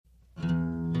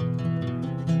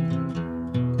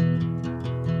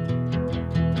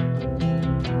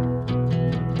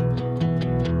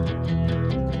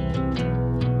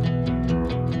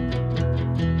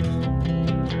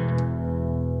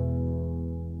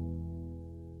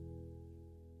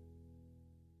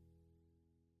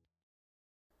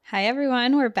Hi,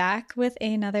 everyone. We're back with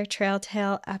another Trail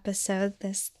Tale episode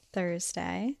this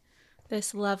Thursday.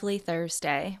 This lovely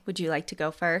Thursday. Would you like to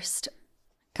go first?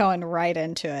 Going right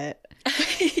into it.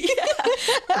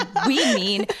 We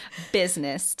mean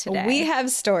business today. We have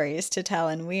stories to tell,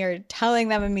 and we are telling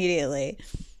them immediately.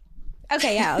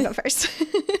 Okay, yeah, I'll go first.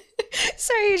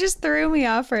 Sorry, you just threw me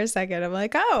off for a second. I'm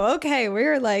like, oh, okay. We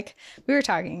were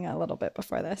talking a little bit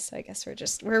before this. So I guess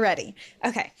we're ready.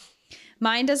 Okay.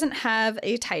 Mine doesn't have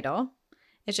a title.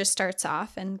 It just starts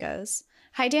off and goes,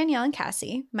 "Hi, Danielle and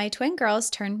Cassie. My twin girls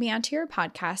turned me onto your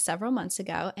podcast several months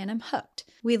ago, and I'm hooked.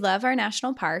 We love our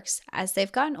national parks. As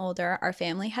they've gotten older, our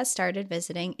family has started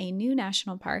visiting a new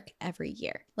national park every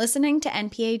year. Listening to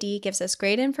NPAD gives us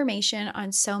great information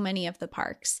on so many of the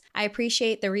parks. I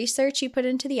appreciate the research you put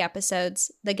into the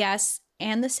episodes, the guests,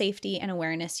 and the safety and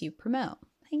awareness you promote.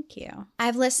 Thank you.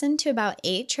 I've listened to about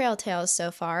 8 trail tales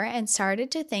so far and started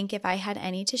to think if I had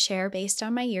any to share based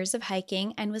on my years of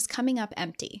hiking and was coming up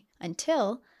empty,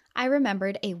 until I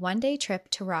remembered a one-day trip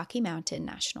to Rocky Mountain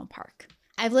National Park.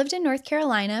 I've lived in North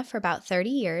Carolina for about 30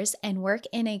 years and work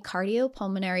in a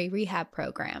cardiopulmonary rehab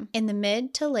program. In the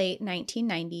mid to late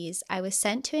 1990s, I was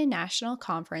sent to a national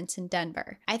conference in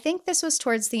Denver. I think this was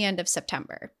towards the end of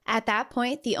September. At that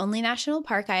point, the only national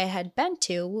park I had been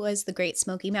to was the Great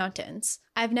Smoky Mountains.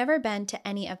 I've never been to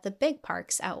any of the big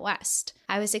parks out west.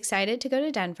 I was excited to go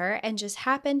to Denver and just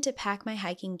happened to pack my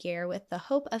hiking gear with the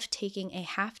hope of taking a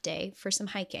half day for some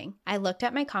hiking. I looked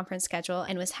at my conference schedule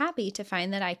and was happy to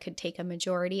find that I could take a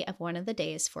majority of one of the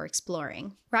days for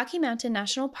exploring. Rocky Mountain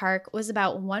National Park was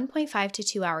about 1.5 to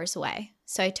 2 hours away.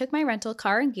 So I took my rental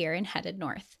car and gear and headed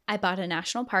north. I bought a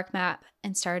national park map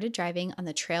and started driving on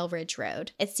the Trail Ridge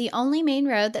Road. It's the only main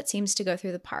road that seems to go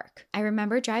through the park. I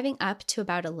remember driving up to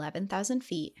about 11,000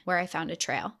 feet where I found a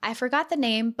trail. I forgot the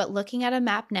name, but looking at a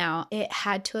map now, it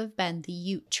had to have been the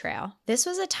Ute Trail. This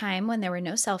was a time when there were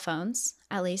no cell phones,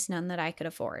 at least none that I could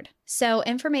afford. So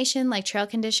information like trail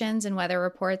conditions and weather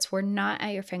reports were not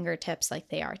at your fingertips like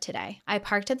they are today. I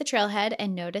parked at the trailhead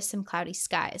and noticed some cloudy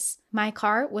skies. My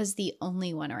car was the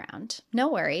only one around. No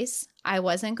worries. I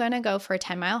wasn't going to go for a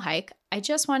 10-mile hike. I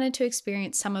just wanted to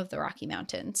experience some of the Rocky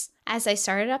Mountains. As I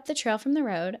started up the trail from the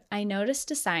road, I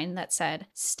noticed a sign that said,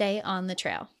 "Stay on the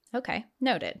trail." Okay,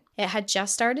 noted. It had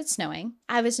just started snowing.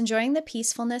 I was enjoying the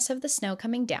peacefulness of the snow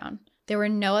coming down. There were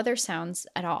no other sounds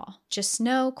at all, just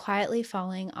snow quietly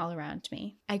falling all around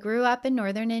me. I grew up in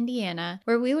northern Indiana,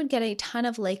 where we would get a ton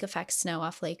of lake effect snow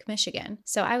off Lake Michigan,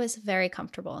 so I was very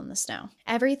comfortable in the snow.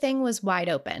 Everything was wide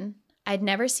open. I'd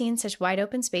never seen such wide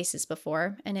open spaces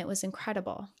before, and it was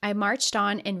incredible. I marched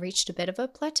on and reached a bit of a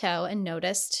plateau and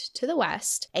noticed, to the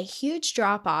west, a huge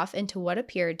drop-off into what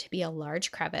appeared to be a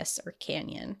large crevice or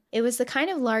canyon. It was the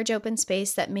kind of large open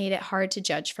space that made it hard to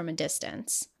judge from a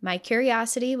distance. My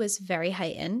curiosity was very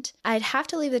heightened. I'd have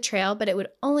to leave the trail, but it would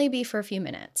only be for a few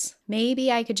minutes.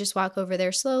 Maybe I could just walk over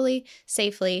there slowly,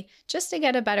 safely, just to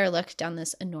get a better look down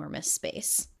this enormous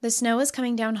space. The snow was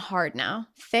coming down hard now,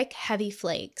 thick, heavy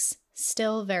flakes.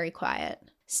 Still very quiet,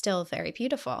 still very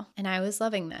beautiful, and I was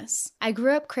loving this. I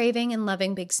grew up craving and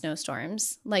loving big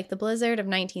snowstorms, like the blizzard of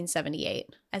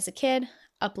 1978. As a kid,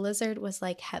 a blizzard was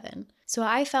like heaven, so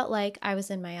I felt like I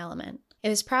was in my element. It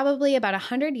was probably about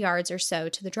 100 yards or so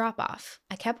to the drop-off.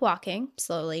 I kept walking,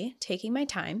 slowly, taking my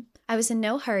time. I was in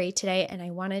no hurry today and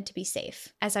I wanted to be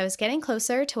safe. As I was getting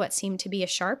closer to what seemed to be a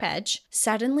sharp edge,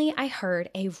 suddenly I heard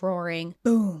a roaring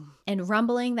boom and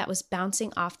rumbling that was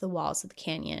bouncing off the walls of the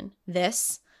canyon.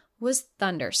 This was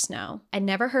thunder snow. I'd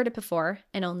never heard it before,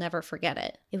 and I'll never forget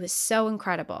it. It was so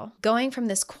incredible. Going from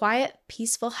this quiet,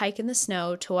 peaceful hike in the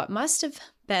snow to what must have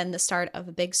been the start of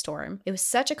a big storm. It was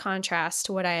such a contrast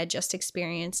to what I had just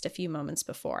experienced a few moments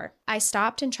before. I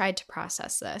stopped and tried to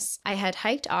process this. I had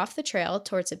hiked off the trail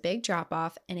towards a big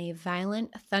drop-off, and a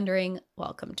violent, thundering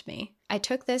welcomed me. I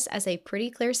took this as a pretty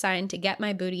clear sign to get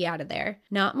my booty out of there.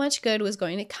 Not much good was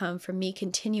going to come from me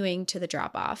continuing to the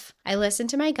drop-off. I listened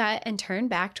to my gut and turned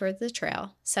back toward the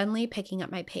trail, suddenly picking up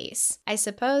my pace. I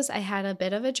suppose I had a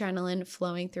bit of adrenaline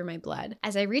flowing through my blood.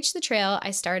 As I reached the trail,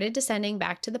 I started descending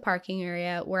back to the parking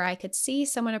area where I could see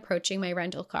someone approaching my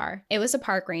rental car. It was a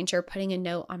park ranger putting a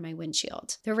note on my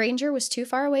windshield. The ranger was too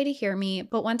far away to hear me,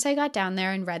 but once I got down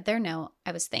there and read their note,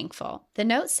 I was thankful. The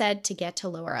note said to get to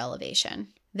lower elevation.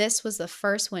 This was the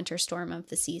first winter storm of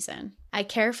the season. I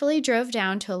carefully drove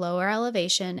down to a lower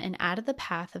elevation and out of the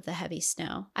path of the heavy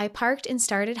snow. I parked and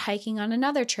started hiking on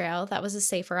another trail that was a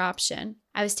safer option.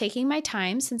 I was taking my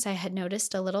time since I had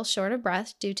noticed a little short of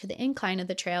breath due to the incline of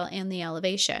the trail and the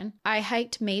elevation. I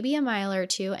hiked maybe a mile or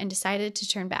two and decided to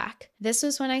turn back. This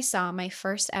was when I saw my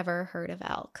first ever herd of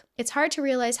elk. It's hard to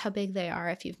realize how big they are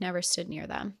if you've never stood near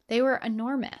them. They were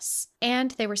enormous,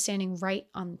 and they were standing right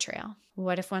on the trail.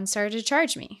 What if one started to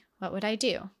charge me? What would I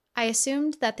do? I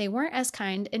assumed that they weren't as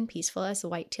kind and peaceful as the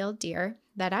white-tailed deer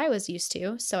that I was used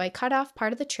to, so I cut off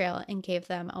part of the trail and gave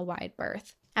them a wide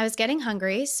berth. I was getting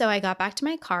hungry, so I got back to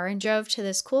my car and drove to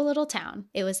this cool little town.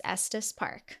 It was Estes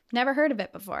Park. Never heard of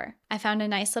it before. I found a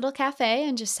nice little cafe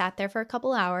and just sat there for a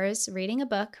couple hours, reading a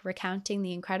book, recounting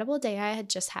the incredible day I had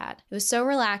just had. It was so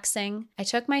relaxing. I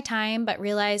took my time, but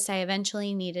realized I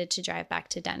eventually needed to drive back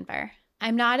to Denver.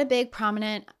 I'm not a big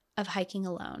proponent of hiking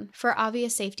alone for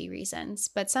obvious safety reasons,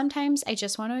 but sometimes I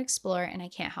just want to explore and I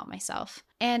can't help myself.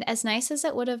 And as nice as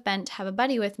it would have been to have a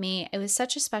buddy with me, it was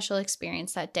such a special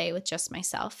experience that day with just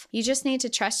myself. You just need to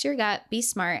trust your gut, be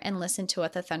smart, and listen to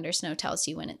what the thunder snow tells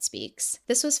you when it speaks.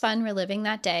 This was fun reliving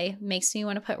that day, makes me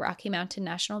want to put Rocky Mountain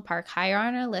National Park higher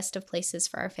on our list of places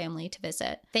for our family to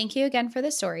visit. Thank you again for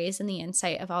the stories and the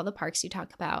insight of all the parks you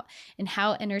talk about and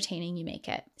how entertaining you make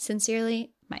it.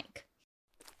 Sincerely, Mike.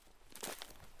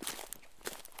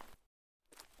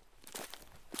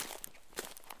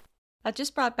 That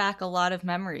just brought back a lot of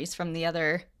memories from the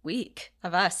other week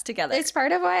of us together. It's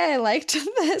part of why I liked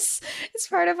this. It's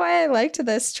part of why I liked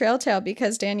this trail tale,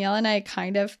 because Danielle and I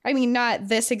not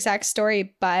this exact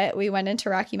story, but we went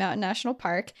into Rocky Mountain National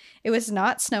Park. It was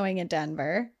not snowing in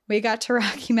Denver. We got to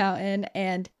Rocky Mountain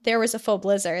and there was a full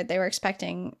blizzard. They were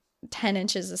expecting 10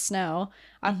 inches of snow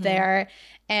up there.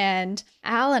 And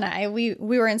Al and I, we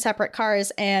were in separate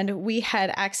cars and we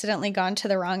had accidentally gone to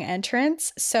the wrong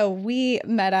entrance. So we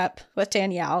met up with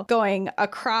Danielle going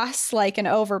across like an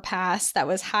overpass that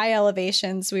was high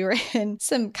elevations. We were in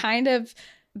some kind of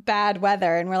bad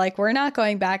weather and we're like, we're not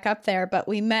going back up there. But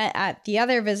we met at the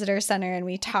other visitor center and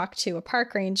we talked to a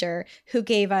park ranger who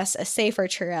gave us a safer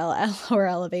trail at lower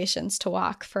elevations to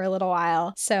walk for a little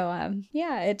while. So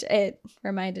it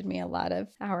reminded me a lot of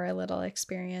our little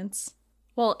experience.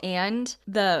 Well, and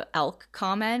the elk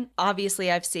comment, obviously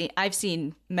I've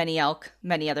seen many elk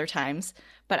many other times,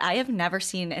 but I have never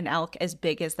seen an elk as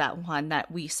big as that one that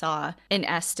we saw in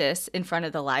Estes in front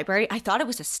of the library. I thought it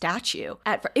was a statue.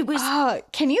 Oh,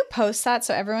 can you post that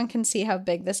so everyone can see how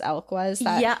big this elk was?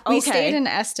 Yeah, okay. We stayed in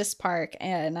Estes Park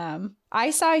and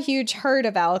I saw a huge herd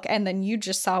of elk and then you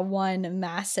just saw one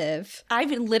massive. I've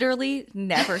literally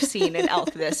never seen an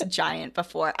elk this giant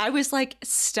before. I was like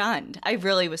stunned. I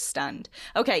really was stunned.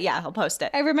 Okay, yeah, I'll post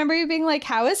it. I remember you being like,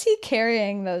 how is he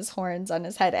carrying those horns on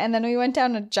his head? And then we went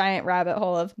down a giant rabbit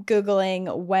hole of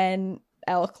Googling when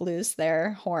elk lose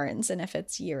their horns and if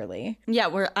it's yearly. Yeah,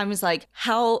 where I was like,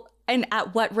 how and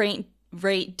at what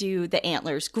rate do the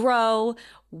antlers grow?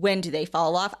 When do they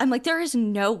fall off? I'm like, there is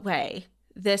no way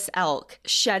this elk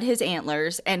shed his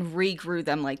antlers and regrew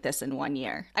them like this in 1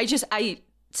 year. I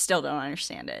still don't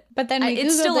understand it. But then we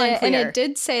Googled it and it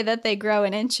did say that they grow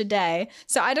an inch a day.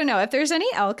 So I don't know if there's any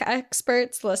elk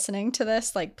experts listening to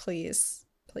this, like please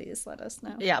let us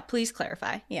know. Yeah, please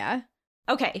clarify. Yeah.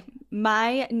 Okay,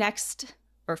 my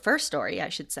first story, I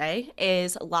should say,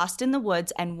 is Lost in the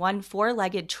Woods and One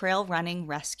Four-Legged Trail Running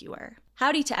Rescuer.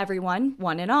 Howdy to everyone,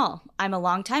 one and all. I'm a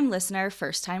longtime listener,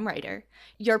 first-time writer.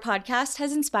 Your podcast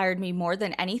has inspired me more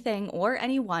than anything or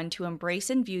anyone to embrace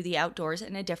and view the outdoors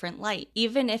in a different light,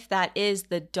 even if that is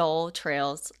the dull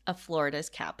trails of Florida's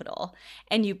capital.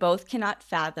 And you both cannot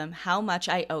fathom how much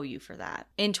I owe you for that.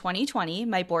 In 2020,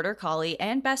 my border collie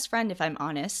and best friend, if I'm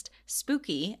honest,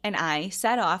 Spooky, and I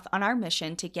set off on our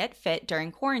mission to get fit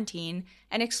during quarantine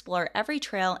and explore every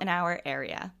trail in our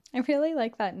area. I really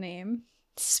like that name.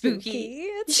 Spooky.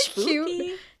 It's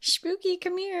cute. Spooky,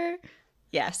 come here.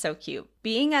 Yeah, so cute.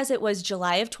 Being as it was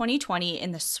July of 2020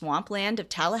 in the swampland of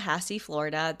Tallahassee,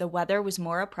 Florida, the weather was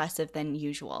more oppressive than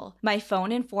usual. My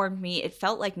phone informed me it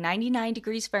felt like 99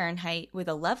 degrees Fahrenheit with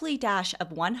a lovely dash of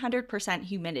 100%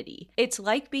 humidity. It's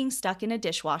like being stuck in a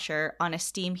dishwasher on a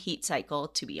steam heat cycle,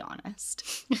 to be honest.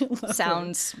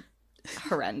 Sounds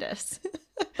horrendous.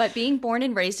 But being born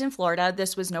and raised in Florida,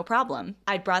 this was no problem.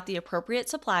 I'd brought the appropriate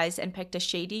supplies and picked a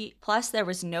shady, plus there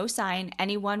was no sign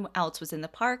anyone else was in the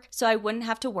park, so I wouldn't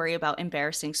have to worry about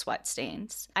embarrassing sweat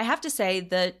stains. I have to say,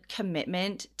 the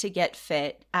commitment to get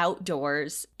fit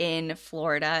outdoors in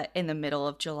Florida in the middle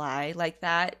of July like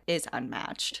that is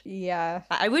unmatched. Yeah.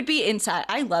 I would be inside.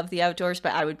 I love the outdoors,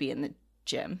 but I would be in the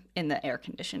gym in the air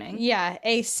conditioning. Yeah,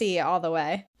 AC all the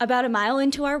way. About a mile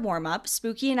into our warm-up,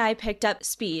 Spooky and I picked up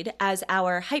speed as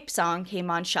our hype song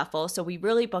came on shuffle, so we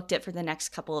really booked it for the next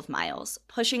couple of miles,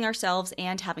 pushing ourselves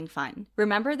and having fun.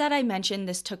 Remember that I mentioned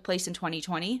this took place in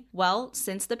 2020? Well,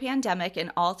 since the pandemic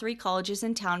and all 3 colleges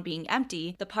in town being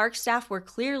empty, the park staff were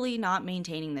clearly not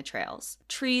maintaining the trails.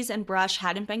 Trees and brush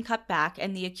hadn't been cut back,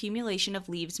 and the accumulation of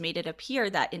leaves made it appear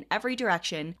that in every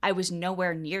direction, I was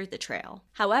nowhere near the trail.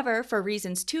 However, for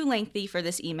reasons too lengthy for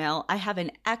this email, I have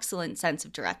an excellent sense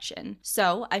of direction.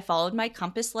 So I followed my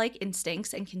compass-like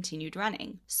instincts and continued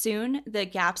running. Soon, the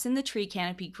gaps in the tree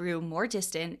canopy grew more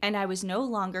distant, and I was no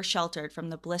longer sheltered from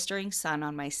the blistering sun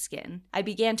on my skin. I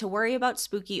began to worry about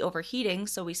Spooky overheating,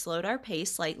 so we slowed our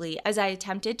pace slightly as I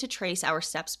attempted to trace our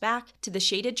steps back to the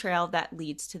shaded trail that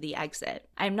leads to the exit.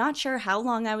 I'm not sure how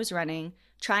long I was running,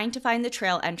 trying to find the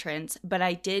trail entrance, but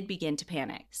I did begin to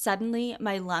panic. Suddenly,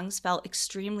 my lungs felt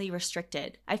extremely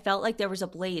restricted. I felt like there was a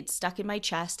blade stuck in my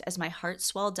chest as my heart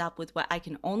swelled up with what I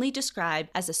can only describe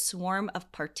as a swarm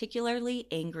of particularly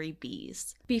angry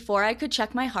bees. Before I could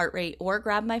check my heart rate or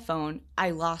grab my phone, I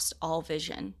lost all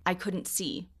vision. I couldn't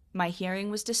see. My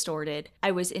hearing was distorted.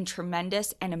 I was in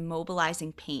tremendous and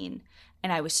immobilizing pain,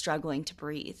 and I was struggling to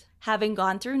breathe. Having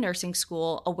gone through nursing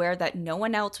school, aware that no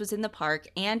one else was in the park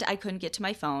and I couldn't get to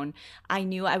my phone, I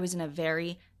knew I was in a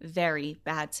very, very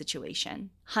bad situation.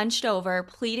 Hunched over,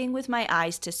 pleading with my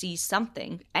eyes to see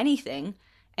something, anything,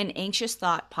 an anxious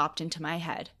thought popped into my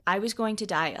head. I was going to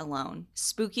die alone.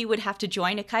 Spooky would have to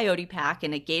join a coyote pack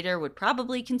and a gator would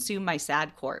probably consume my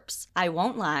sad corpse. I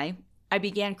won't lie, I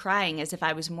began crying as if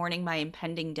I was mourning my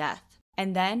impending death.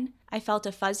 And then I felt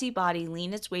a fuzzy body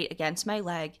lean its weight against my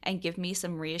leg and give me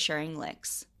some reassuring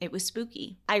licks. It was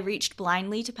Spooky. I reached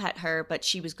blindly to pet her, but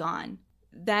she was gone.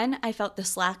 Then I felt the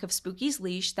slack of Spooky's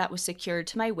leash that was secured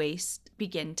to my waist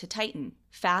begin to tighten,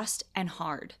 fast and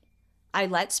hard. I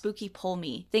let Spooky pull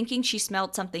me, thinking she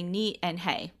smelled something neat, and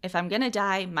hey, if I'm gonna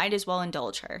die, might as well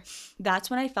indulge her. That's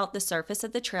when I felt the surface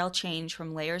of the trail change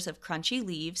from layers of crunchy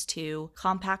leaves to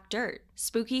compact dirt.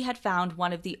 Spooky had found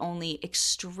one of the only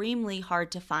extremely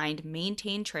hard to find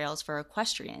maintained trails for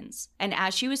equestrians. And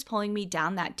as she was pulling me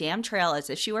down that damn trail as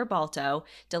if she were Balto,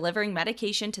 delivering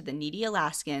medication to the needy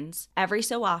Alaskans, every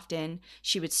so often,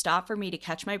 she would stop for me to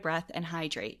catch my breath and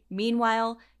hydrate.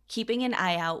 Meanwhile, keeping an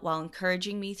eye out while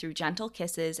encouraging me through gentle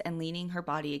kisses and leaning her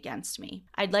body against me.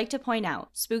 I'd like to point out,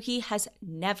 Spooky has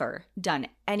never done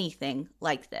anything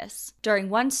like this. During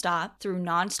one stop, through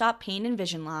nonstop pain and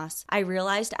vision loss, I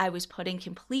realized I was putting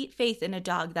complete faith in a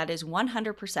dog that is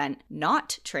 100%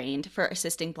 not trained for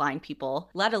assisting blind people,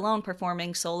 let alone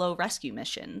performing solo rescue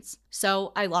missions.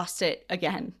 So I lost it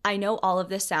again. I know all of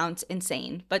this sounds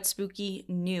insane, but Spooky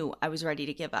knew I was ready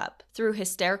to give up. Through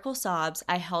hysterical sobs,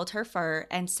 I held her fur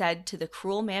and said to the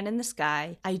cruel man in the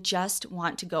sky, I just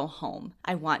want to go home.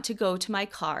 I want to go to my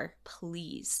car,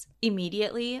 please.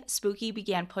 Immediately, Spooky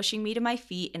began pushing me to my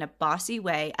feet in a bossy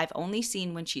way I've only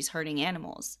seen when she's herding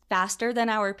animals. Faster than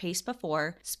our pace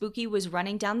before, Spooky was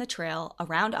running down the trail,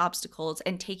 around obstacles,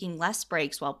 and taking less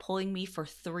breaks while pulling me for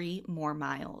 3 more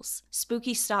miles.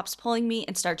 Spooky stops pulling me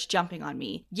and starts jumping on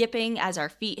me, yipping as our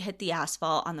feet hit the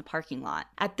asphalt on the parking lot.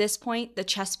 At this point, the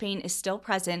chest pain is still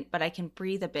present, but I can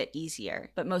breathe a bit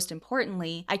easier. But most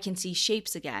importantly, I can see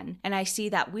shapes again, and I see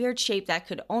that weird shape that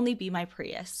could only be my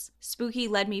Prius. Spooky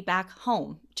led me back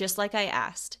home, just like I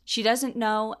asked. She doesn't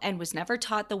know and was never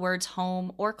taught the words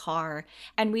home or car,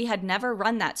 and we had never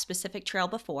run that specific trail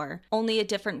before, only a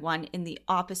different one in the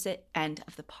opposite end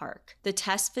of the park. The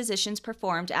tests physicians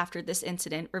performed after this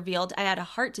incident revealed I had a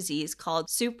heart disease called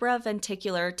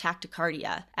supraventricular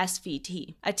tachycardia,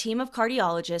 SVT. A team of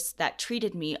cardiologists that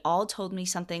treated me all told me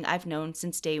something I've known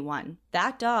since day one.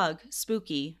 That dog,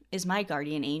 Spooky, is my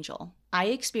guardian angel. I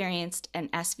experienced an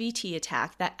SVT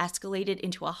attack that escalated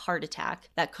into a heart attack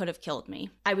that could have killed me.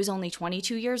 I was only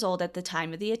 22 years old at the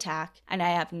time of the attack, and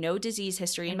I have no disease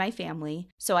history in my family,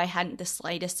 so I hadn't the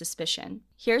slightest suspicion.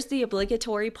 Here's the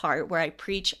obligatory part where I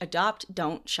preach adopt,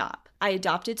 don't shop. I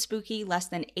adopted Spooky less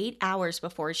than 8 hours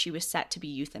before she was set to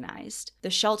be euthanized.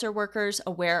 The shelter workers,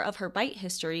 aware of her bite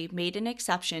history, made an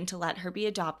exception to let her be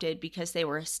adopted because they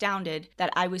were astounded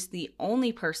that I was the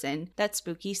only person that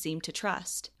Spooky seemed to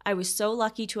trust. I was so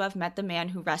lucky to have met the man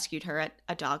who rescued her at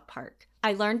a dog park.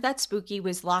 I learned that Spooky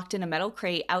was locked in a metal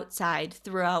crate outside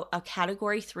throughout a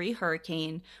Category 3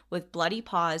 hurricane with bloody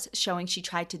paws showing she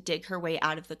tried to dig her way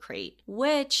out of the crate,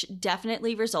 which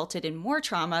definitely resulted in more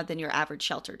trauma than your average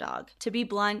shelter dog. To be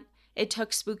blunt, it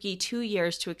took Spooky 2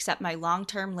 years to accept my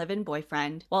long-term live-in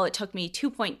boyfriend, while it took me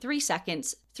 2.3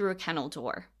 seconds through a kennel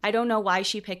door. I don't know why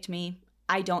she picked me.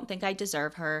 I don't think I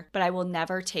deserve her, but I will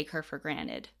never take her for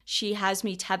granted. She has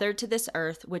me tethered to this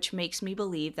earth, which makes me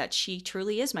believe that she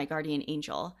truly is my guardian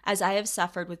angel, as I have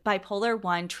suffered with bipolar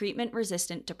 1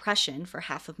 treatment-resistant depression for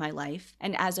half of my life,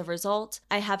 and as a result,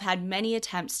 I have had many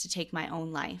attempts to take my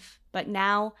own life. But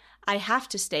now, I have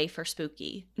to stay for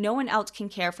Spooky. No one else can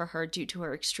care for her due to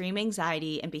her extreme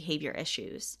anxiety and behavior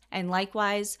issues. And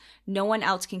likewise, no one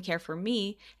else can care for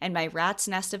me and my rat's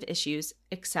nest of issues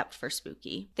except for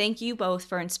Spooky. Thank you both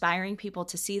for inspiring people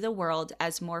to see the world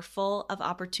as more full of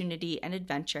opportunity and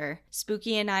adventure.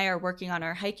 Spooky and I are working on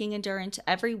our hiking endurance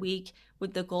every week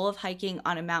with the goal of hiking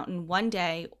on a mountain one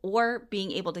day or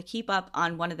being able to keep up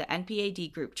on one of the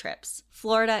NPAD group trips.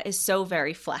 Florida is so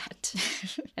very flat.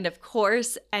 And of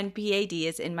course, NPAD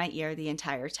is in my ear the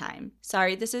entire time.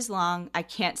 Sorry this is long. I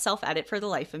can't self-edit for the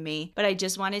life of me, but I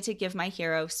just wanted to give my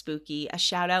hero, Spooky, a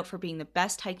shout out for being the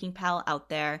best hiking pal out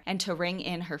there and to ring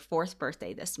in her 4th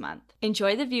birthday this month.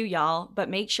 Enjoy the view, y'all, but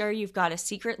make sure you've got a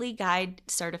secretly guide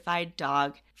certified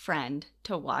dog friend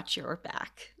to watch your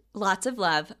back. Lots of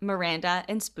love, Miranda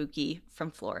and Spooky from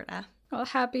Florida. Well,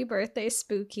 happy birthday,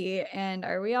 Spooky. And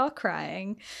are we all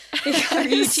crying? Are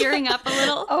you tearing up a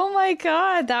little? Oh my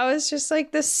God, that was just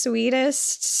like the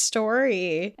sweetest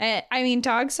story. And, I mean,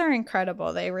 dogs are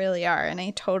incredible. They really are. And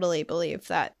I totally believe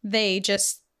that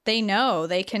they know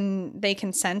they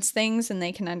can sense things and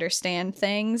they can understand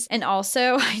things. And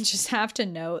also, I just have to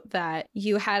note that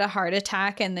you had a heart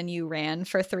attack and then you ran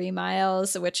for 3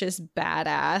 miles, which is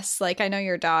badass. Like, I know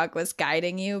your dog was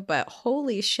guiding you, but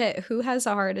holy shit, who has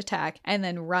a heart attack and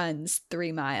then runs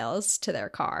 3 miles to their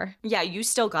car? Yeah, you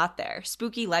still got there.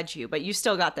 Spooky led you, but you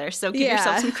still got there. So give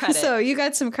yourself some credit. So you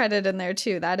got some credit in there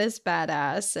too. That is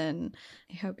badass. And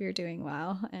I hope you're doing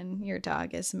well and your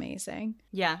dog is amazing.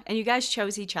 Yeah, and you guys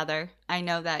chose each other. I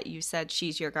know that you said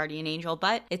she's your guardian angel,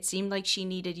 but it seemed like she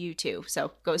needed you too.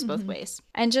 So goes both ways.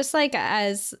 And just like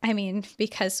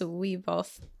because we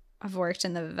both I've worked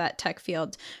in the vet tech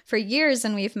field for years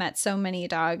and we've met so many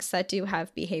dogs that do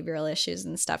have behavioral issues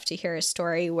and stuff. To hear a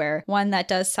story where one that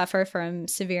does suffer from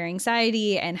severe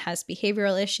anxiety and has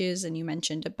behavioral issues, and you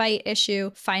mentioned a bite issue,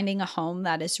 finding a home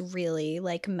that is really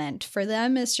like meant for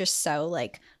them is just so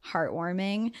like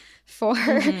heartwarming for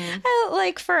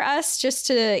like for us just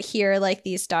to hear like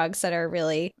these dogs that are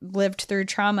really lived through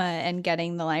trauma and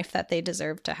getting the life that they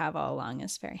deserve to have all along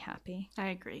is very happy. I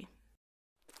agree.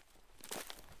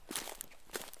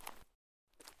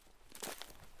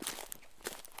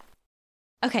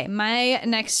 Okay, my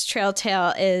next trail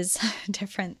tale is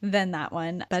different than that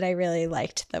one, but I really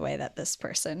liked the way that this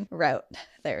person wrote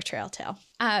their trail tale.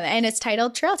 And it's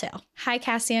titled Trail Tale. Hi,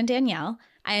 Cassie and Danielle.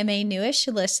 I am a newish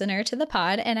listener to the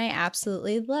pod and I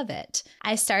absolutely love it.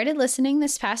 I started listening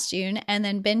this past June and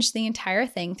then binged the entire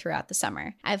thing throughout the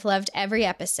summer. I've loved every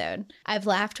episode. I've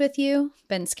laughed with you,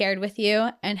 been scared with you,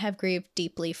 and have grieved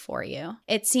deeply for you.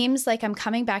 It seems like I'm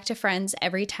coming back to friends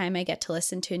every time I get to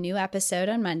listen to a new episode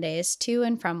on Mondays to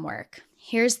and from work.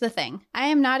 Here's the thing. I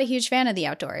am not a huge fan of the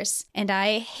outdoors, and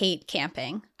I hate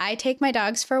camping. I take my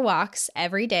dogs for walks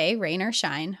every day, rain or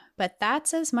shine, but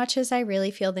that's as much as I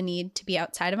really feel the need to be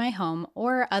outside of my home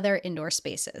or other indoor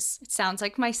spaces. It sounds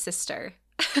like my sister.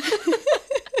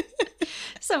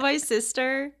 So my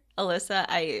sister, Alyssa,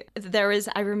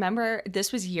 I remember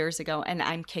this was years ago and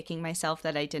I'm kicking myself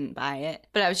that I didn't buy it,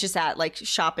 but I was just at like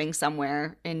shopping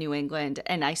somewhere in New England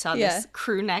and I saw this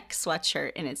crew neck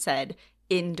sweatshirt and it said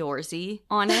indoorsy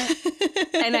on it.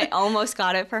 And I almost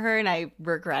got it for her and I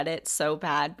regret it so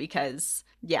bad because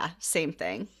same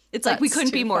thing. It's like we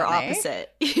couldn't be more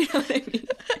opposite. You know what I mean?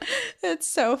 It's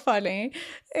so funny.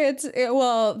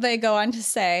 Well, they go on to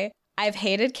say, I've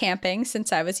hated camping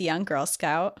since I was a young Girl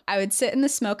Scout. I would sit in the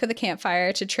smoke of the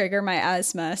campfire to trigger my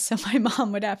asthma, so my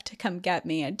mom would have to come get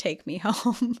me and take me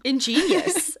home.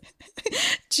 Ingenious.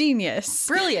 Genius.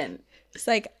 Brilliant. It's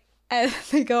like,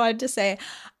 they go on to say,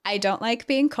 I don't like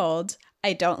being cold.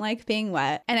 I don't like being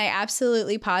wet, and I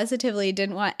absolutely positively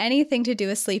didn't want anything to do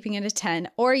with sleeping in a tent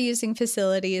or using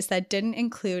facilities that didn't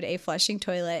include a flushing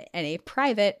toilet and a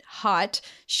private, hot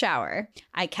shower.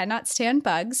 I cannot stand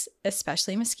bugs,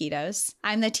 especially mosquitoes.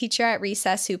 I'm the teacher at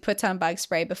recess who puts on bug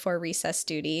spray before recess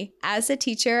duty. As a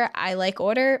teacher, I like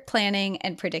order, planning,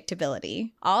 and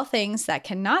predictability, all things that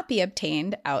cannot be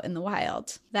obtained out in the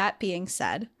wild. That being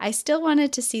said, I still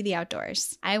wanted to see the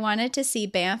outdoors. I wanted to see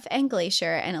Banff and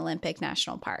Glacier and Olympic National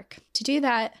Park. To do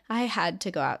that, I had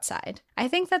to go outside. I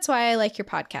think that's why I like your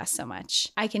podcast so much.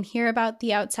 I can hear about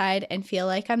the outside and feel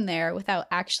like I'm there without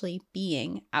actually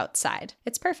being outside.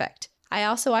 It's perfect. I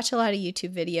also watch a lot of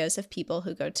YouTube videos of people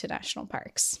who go to national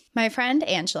parks. My friend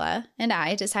Angela and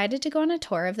I decided to go on a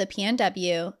tour of the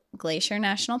PNW, Glacier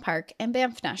National Park, and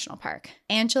Banff National Park.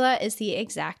 Angela is the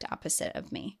exact opposite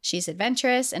of me. She's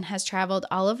adventurous and has traveled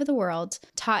all over the world,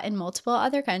 taught in multiple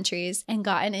other countries, and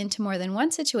gotten into more than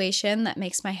one situation that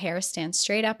makes my hair stand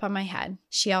straight up on my head.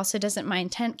 She also doesn't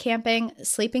mind tent camping,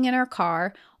 sleeping in her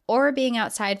car, or being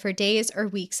outside for days or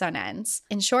weeks on ends.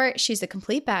 In short, she's a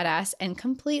complete badass and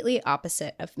completely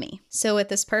opposite of me. So with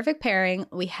this perfect pairing,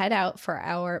 we head out for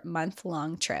our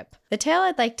month-long trip. The tale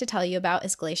I'd like to tell you about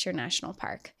is Glacier National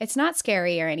Park. It's not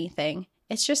scary or anything.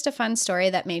 It's just a fun story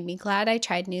that made me glad I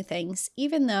tried new things,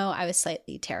 even though I was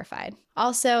slightly terrified.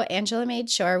 Also, Angela made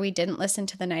sure we didn't listen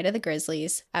to the Night of the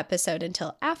Grizzlies episode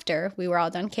until after we were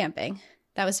all done camping.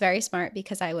 That was very smart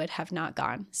because I would have not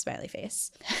gone, smiley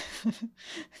face.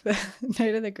 The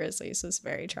Night of the Grizzlies was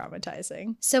very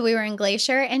traumatizing. So we were in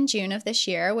Glacier in June of this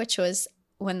year, which was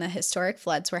when the historic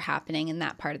floods were happening in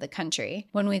that part of the country.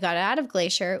 When we got out of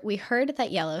Glacier, we heard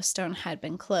that Yellowstone had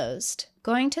been closed.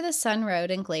 Going to the Sun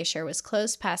Road in Glacier was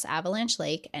closed past Avalanche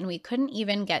Lake, and we couldn't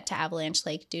even get to Avalanche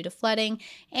Lake due to flooding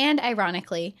and,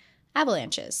 ironically,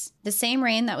 avalanches. The same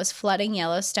rain that was flooding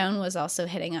Yellowstone was also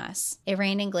hitting us. It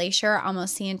rained in Glacier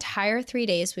almost the entire 3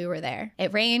 days we were there.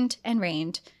 It rained and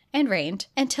rained and rained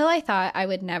until I thought I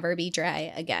would never be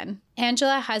dry again.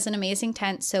 Angela has an amazing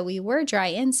tent, so we were dry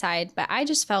inside, but I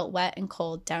just felt wet and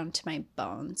cold down to my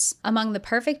bones. Among the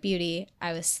perfect beauty,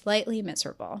 I was slightly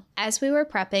miserable. As we were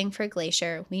prepping for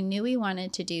Glacier, we knew we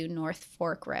wanted to do North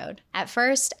Fork Road. At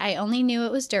first, I only knew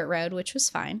it was dirt road, which was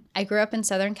fine. I grew up in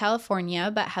Southern California,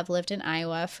 but have lived in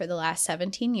Iowa for the last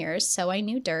 17 years, so I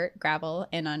knew dirt, gravel,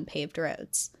 and unpaved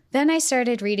roads. Then I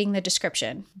started reading the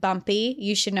description. Bumpy,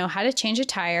 you should know how to change a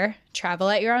tire, travel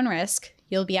at your own risk,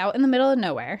 you'll be out in the middle of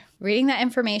nowhere. Reading that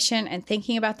information and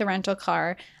thinking about the rental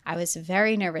car, I was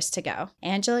very nervous to go.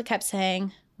 Angela kept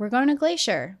saying, "We're going to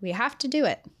Glacier. We have to do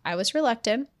it." I was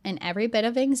reluctant, and every bit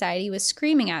of anxiety was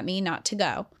screaming at me not to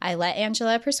go. I let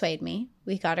Angela persuade me.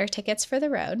 We got our tickets for the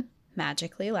road,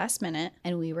 magically last minute,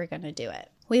 and we were going to do it.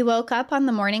 We woke up on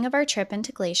the morning of our trip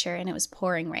into Glacier and it was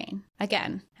pouring rain.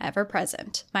 Again, ever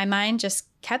present. My mind just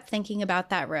kept thinking about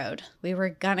that road. We were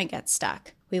gonna get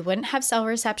stuck. We wouldn't have cell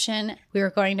reception. We were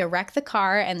going to wreck the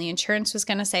car and the insurance was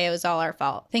gonna say it was all our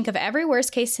fault. Think of every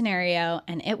worst case scenario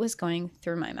and it was going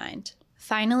through my mind.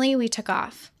 Finally, we took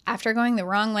off. After going the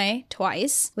wrong way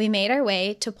twice, we made our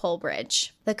way to Polebridge,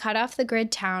 the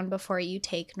cut-off-the-grid town before you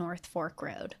take North Fork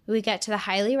Road. We get to the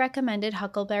highly recommended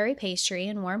huckleberry pastry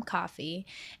and warm coffee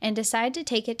and decide to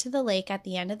take it to the lake at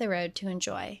the end of the road to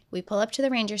enjoy. We pull up to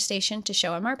the ranger station to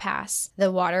show him our pass,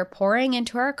 the water pouring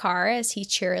into our car as he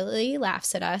cheerily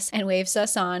laughs at us and waves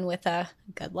us on with a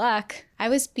 "good luck." I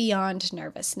was beyond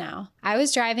nervous now. I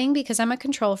was driving because I'm a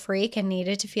control freak and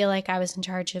needed to feel like I was in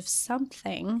charge of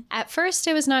something. At first,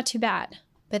 it was not too bad,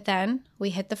 but then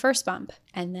we hit the first bump,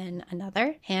 and then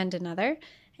another, and another,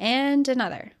 and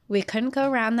another. We couldn't go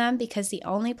around them because the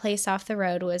only place off the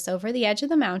road was over the edge of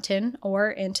the mountain or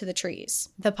into the trees.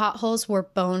 The potholes were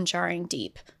bone-jarring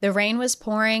deep. The rain was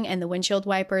pouring and the windshield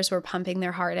wipers were pumping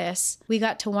their hardest. We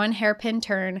got to one hairpin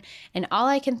turn and all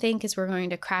I can think is we're going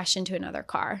to crash into another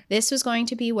car. This was going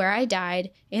to be where I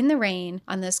died in the rain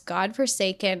on this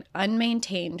godforsaken,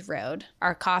 unmaintained road.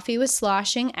 Our coffee was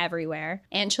sloshing everywhere.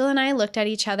 Angela and I looked at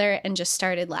each other and just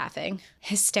started laughing,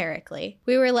 hysterically.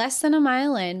 We were less than a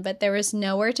mile in, but there was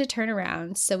nowhere to turn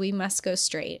around, so we must go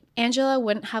straight. Angela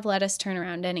wouldn't have let us turn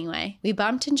around anyway. We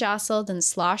bumped and jostled and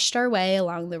sloshed our way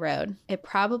along the road. It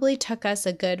probably took us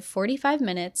a good 45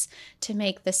 minutes to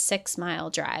make the 6-mile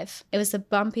drive. It was the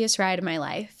bumpiest ride of my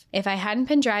life. If I hadn't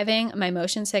been driving, my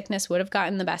motion sickness would have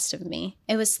gotten the best of me.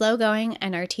 It was slow going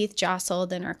and our teeth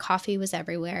jostled and our coffee was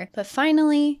everywhere. But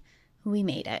finally, we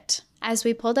made it. As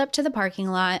we pulled up to the parking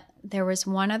lot, there was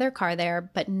one other car there,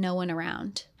 but no one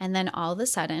around. And then all of a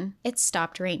sudden, it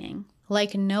stopped raining.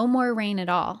 Like no more rain at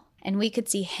all. And we could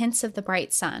see hints of the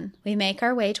bright sun. We make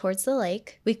our way towards the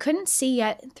lake. We couldn't see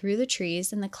yet through the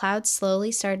trees, and the clouds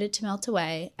slowly started to melt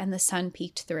away, and the sun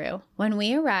peeked through. When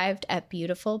we arrived at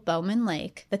beautiful Bowman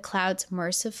Lake, the clouds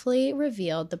mercifully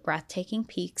revealed the breathtaking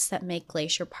peaks that make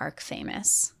Glacier Park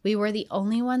famous. We were the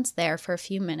only ones there for a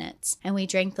few minutes, and we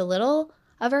drank the little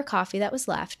of our coffee that was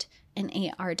left and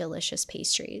ate our delicious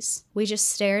pastries. We just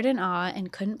stared in awe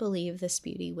and couldn't believe this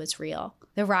beauty was real.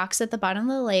 The rocks at the bottom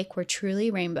of the lake were truly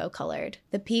rainbow-colored.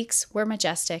 The peaks were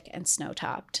majestic and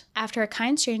snow-topped. After a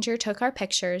kind stranger took our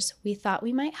pictures, we thought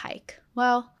we might hike.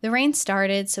 Well, the rain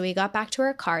started, so we got back to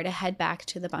our car to head back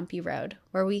to the bumpy road,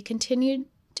 where we continued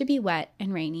to be wet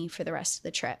and rainy for the rest of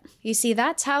the trip. You see,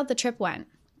 that's how the trip went.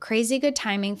 Crazy good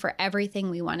timing for everything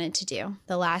we wanted to do.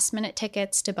 The last minute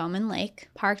tickets to Bowman Lake,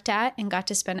 parked at and got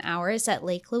to spend hours at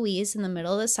Lake Louise in the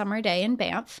middle of the summer day in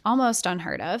Banff, almost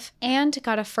unheard of, and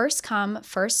got a first come,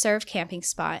 first served camping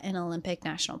spot in Olympic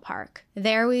National Park.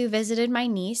 There we visited my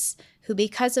niece, who,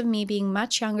 because of me being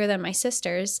much younger than my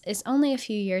sisters, is only a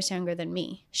few years younger than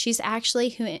me. She's actually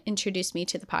who introduced me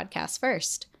to the podcast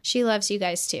first. She loves you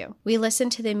guys too. We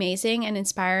listened to the amazing and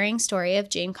inspiring story of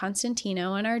Jane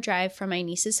Constantino on our drive from my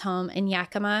niece's home in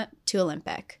Yakima to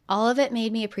Olympic. All of it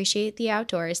made me appreciate the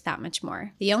outdoors that much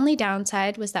more. The only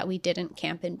downside was that we didn't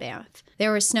camp in Banff.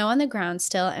 There was snow on the ground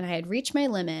still, and I had reached my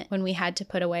limit when we had to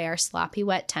put away our sloppy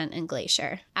wet tent and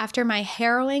glacier. After my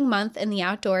harrowing month in the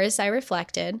outdoors, I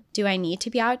reflected, do I need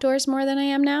to be outdoors more than I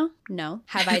am now? No.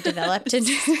 Have I developed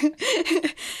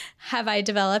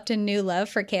a new love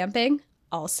for camping?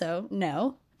 Also,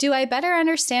 no. Do I better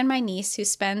understand my niece who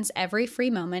spends every free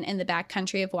moment in the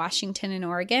backcountry of Washington and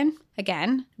Oregon?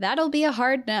 Again, that'll be a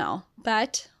hard no.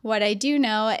 But what I do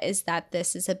know is that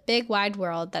this is a big, wide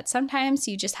world that sometimes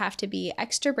you just have to be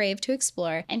extra brave to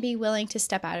explore and be willing to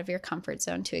step out of your comfort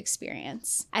zone to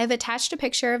experience. I've attached a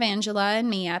picture of Angela and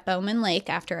me at Bowman Lake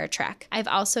after our trek. I've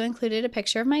also included a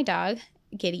picture of my dog,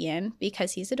 Gideon,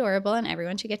 because he's adorable and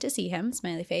everyone should get to see him,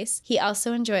 smiley face. He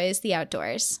also enjoys the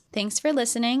outdoors. Thanks for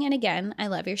listening, and again, I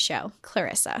love your show.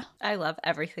 Clarissa. I love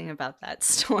everything about that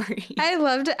story.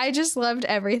 I just loved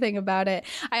everything about it.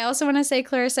 I also want to say,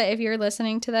 Clarissa, if you're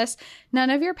listening to this, none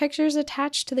of your pictures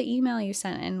attached to the email you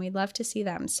sent, and we'd love to see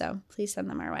them, so please send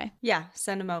them our way. Yeah,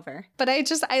 send them over. But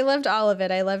I loved all of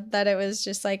it. I loved that it was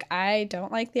just like, I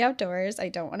don't like the outdoors. I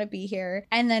don't want to be here.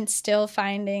 And then still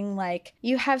finding, like,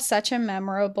 you have such a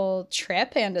memorable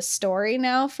trip and a story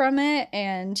now from it,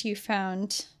 and you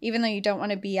found, even though you don't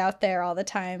want to be out there all the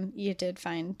time, you did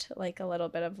find like a little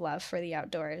bit of love for the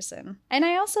outdoors. And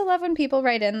I also love when people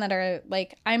write in that are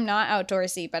like, I'm not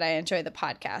outdoorsy, but I enjoy the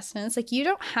podcast. And it's like, you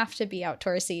don't have to be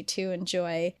outdoorsy to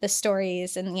enjoy the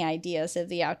stories and the ideas of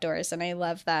the outdoors. And I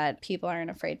love that people aren't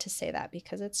afraid to say that,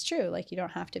 because it's true. Like, you don't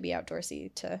have to be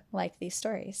outdoorsy to like these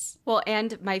stories. Well,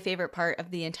 and my favorite part of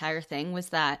the entire thing was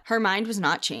that her mind was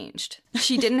not changed.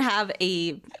 She didn't have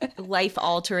a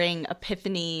life-altering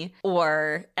epiphany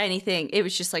or anything. It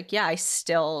was just like, yeah, I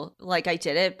still, like, I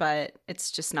did it, but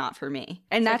it's just not for me.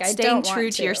 And that's like, staying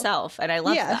true to yourself. And I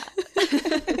love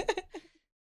that.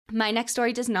 My next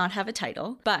story does not have a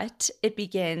title, but it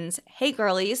begins, "Hey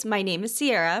girlies, my name is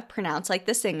Sierra, pronounced like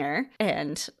the singer."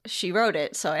 And she wrote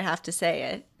it, so I have to say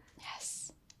it.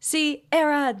 Yes.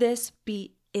 Sierra, this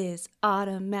beat is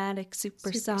automatic,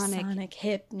 supersonic,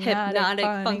 hypnotic,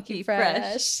 funky,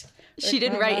 fresh. She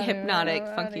didn't write hypnotic,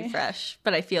 funky, fresh,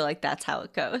 but I feel like that's how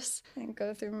it goes. And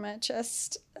go through my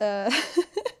chest.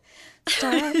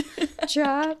 Stop,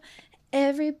 drop,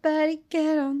 everybody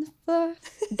get on the floor.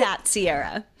 That's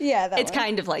Sierra. Yeah, it's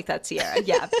kind of like that Sierra.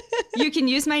 Yeah. You can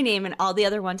use my name and all the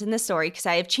other ones in the story because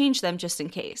I have changed them just in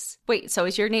case. Wait, so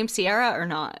is your name Sierra or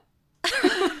not?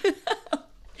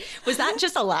 Was that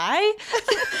just a lie?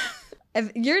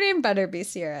 Your name better be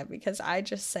Sierra, because I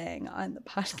just sang on the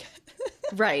podcast.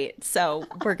 Right. So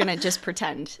we're going to just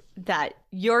pretend that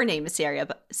your name is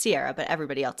Sierra, but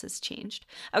everybody else has changed.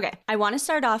 Okay. I want to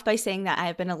start off by saying that I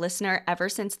have been a listener ever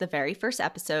since the very first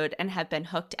episode and have been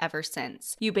hooked ever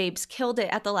since. You babes killed it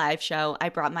at the live show. I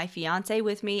brought my fiance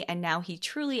with me, and now he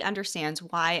truly understands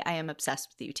why I am obsessed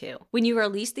with you two. When you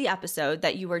released the episode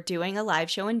that you were doing a live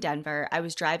show in Denver, I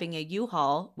was driving a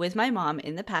U-Haul with my mom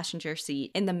in the passenger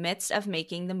seat in the midst of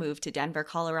making the move to Denver,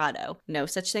 Colorado. No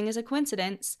such thing as a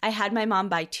coincidence. I had my mom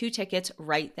buy 2 tickets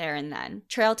right there and then.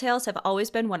 Trail Tales have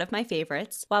always been one of my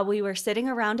favorites. While we were sitting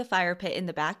around a fire pit in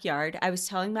the backyard, I was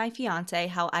telling my fiance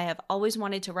how I have always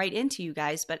wanted to write into you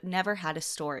guys but never had a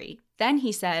story. Then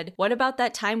he said, "What about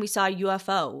that time we saw a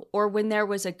UFO? Or when there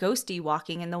was a ghostie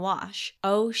walking in the wash?"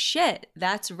 Oh shit,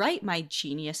 that's right, my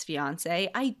genius fiance.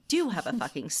 I do have a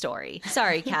fucking story.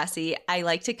 Sorry, Cassie. I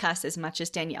like to cuss as much as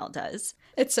Danielle does.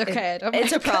 It's okay.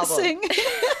 It's a problem.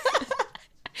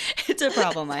 It's a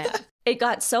problem I have. It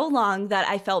got so long that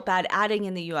I felt bad adding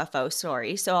in the UFO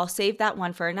story, so I'll save that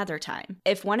one for another time.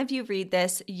 If one of you read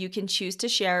this, you can choose to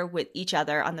share with each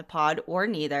other on the pod or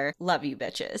neither. Love you,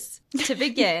 bitches. To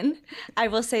begin, I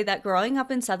will say that growing up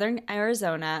in southern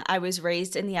Arizona, I was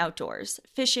raised in the outdoors.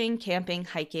 Fishing, camping,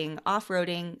 hiking,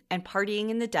 off-roading, and partying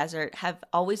in the desert have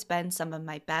always been some of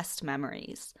my best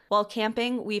memories. While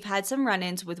camping, we've had some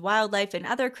run-ins with wildlife and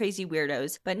other crazy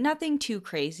weirdos, but nothing too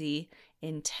crazy.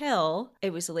 Until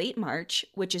it was late March,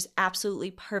 which is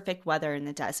absolutely perfect weather in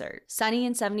the desert. Sunny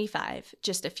and 75,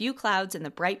 just a few clouds in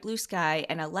the bright blue sky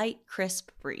and a light,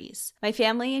 crisp breeze. My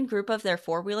family and group of their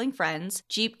 4-wheeling friends,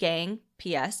 Jeep gang,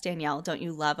 P.S. Danielle, don't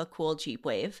you love a cool Jeep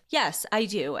Wave? Yes, I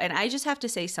do. And I just have to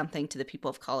say something to the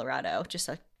people of Colorado. Just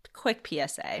a quick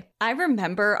PSA. I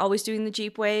remember always doing the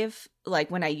Jeep Wave, like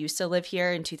when I used to live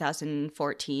here in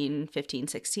 2014, 15,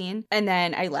 16. And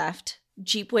then I left.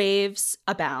 Jeep Waves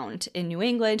abound in New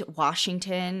England,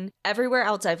 Washington, everywhere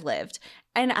else I've lived.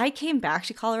 And I came back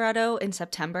to Colorado in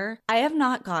September. I have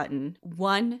not gotten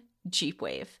one Jeep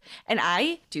Wave. And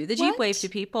I do the Jeep Wave to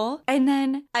people. And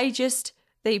then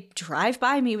they drive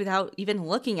by me without even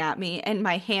looking at me. And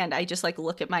my hand, I just like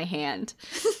look at my hand.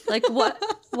 Like, what?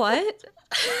 What?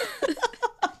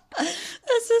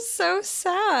 This is so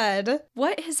sad.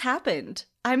 What has happened?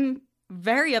 I'm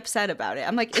very upset about it.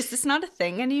 I'm like, is this not a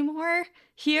thing anymore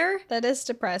here? That is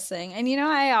depressing. And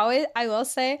I will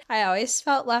say, I always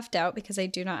felt left out because I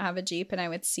do not have a Jeep, and I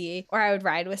would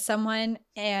ride with someone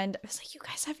and I was like, you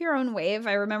guys have your own wave.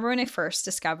 I remember when I first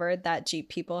discovered that Jeep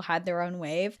people had their own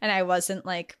wave and I wasn't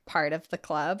like part of the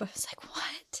club. I was like,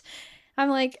 what? I'm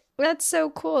like, that's so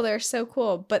cool. They're so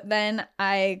cool. But then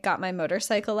I got my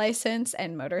motorcycle license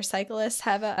and motorcyclists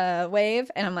have a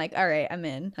wave. And I'm like, all right, I'm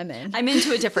in. I'm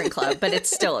into a different club, but it's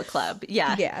still a club.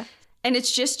 Yeah. Yeah. And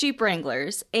it's just Jeep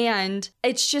Wranglers. And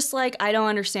it's just like, I don't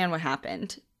understand what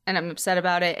happened. And I'm upset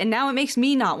about it. And now it makes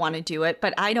me not want to do it.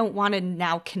 But I don't want to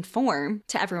now conform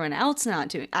to everyone else not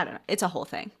doing it. I don't know. It's a whole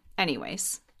thing.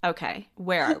 Anyways. Okay.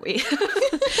 Where are we?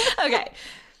 Okay.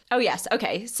 Oh, yes.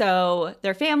 Okay. So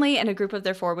their family and a group of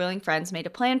their four-wheeling friends made a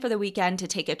plan for the weekend to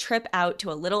take a trip out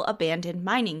to a little abandoned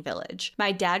mining village.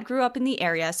 My dad grew up in the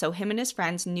area, so him and his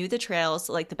friends knew the trails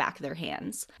like the back of their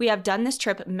hands. We have done this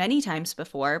trip many times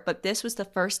before, but this was the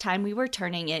first time we were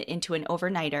turning it into an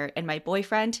overnighter, and my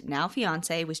boyfriend, now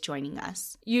fiance, was joining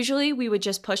us. Usually, we would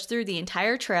just push through the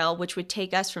entire trail, which would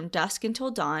take us from dusk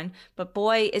until dawn, but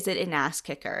boy, is it an ass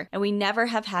kicker, and we never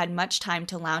have had much time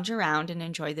to lounge around and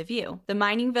enjoy the view. The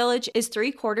mining village is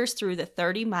 3/4 through the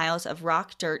 30 miles of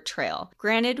rock dirt trail.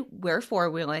 Granted, we're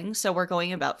four-wheeling, so we're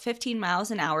going about 15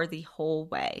 miles an hour the whole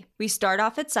way. We start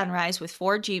off at sunrise with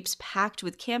 4 Jeeps packed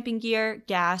with camping gear,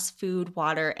 gas, food,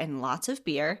 water, and lots of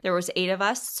beer. There was 8 of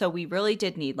us, so we really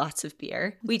did need lots of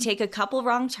beer. We take a couple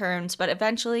wrong turns, but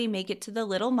eventually make it to the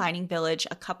little mining village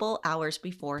a couple hours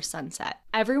before sunset.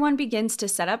 Everyone begins to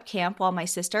set up camp while my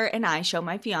sister and I show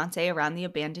my fiance around the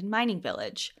abandoned mining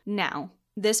village. Now,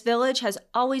 this village has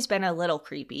always been a little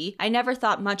creepy. I never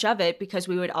thought much of it because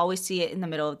we would always see it in the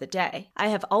middle of the day. I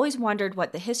have always wondered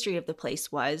what the history of the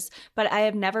place was, but I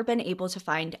have never been able to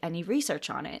find any research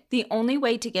on it. The only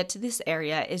way to get to this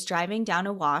area is driving down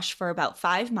a wash for about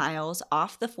 5 miles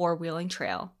off the four-wheeling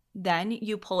trail. Then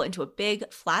you pull into a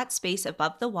big, flat space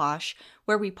above the wash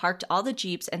where we parked all the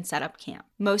Jeeps and set up camp.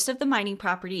 Most of the mining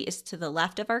property is to the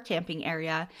left of our camping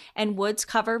area, and woods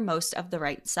cover most of the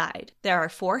right side. There are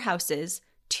 4 houses,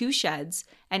 2 sheds,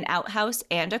 an outhouse,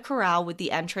 and a corral with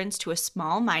the entrance to a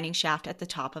small mining shaft at the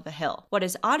top of a hill. What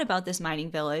is odd about this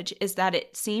mining village is that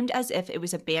it seemed as if it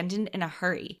was abandoned in a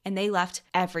hurry, and they left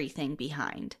everything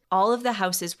behind. All of the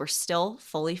houses were still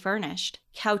fully furnished.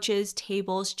 Couches,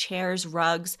 tables, chairs,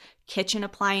 rugs, kitchen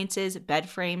appliances, bed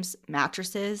frames,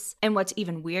 mattresses. And what's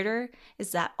even weirder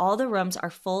is that all the rooms are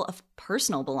full of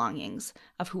personal belongings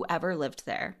of whoever lived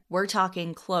there. We're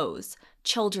talking clothes,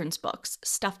 children's books,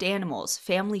 stuffed animals,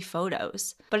 family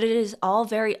photos. But it is all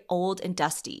very old and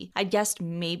dusty. I guessed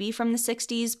maybe from the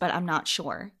 60s, but I'm not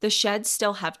sure. The sheds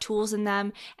still have tools in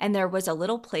them, and there was a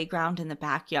little playground in the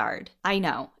backyard. I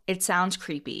know, it sounds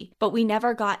creepy, but we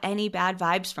never got any bad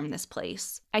vibes from this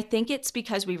place. I think it's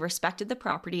because we respected the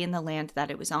property and the land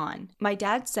that it was on. My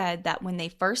dad said that when they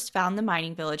first found the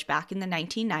mining village back in the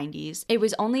 1990s, it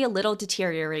was only a little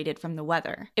deteriorated from the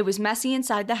weather. It was messy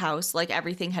inside the house, like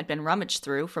everything had been rummaged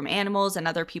through from animals and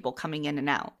other people coming in and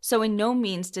out. So in no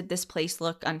means did this place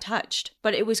look untouched.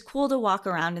 But it was cool to walk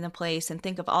around in the place and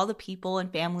think of all the people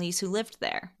and families who lived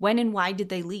there. When and why did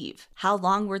they leave? How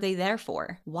long were they there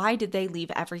for? Why did they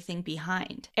leave everything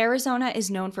behind? Arizona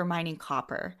is known for mining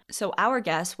copper, so our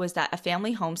guess was that a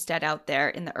family homestead out there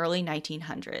in the early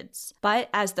 1900s. But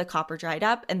as the copper dried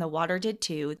up and the water did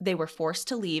too, they were forced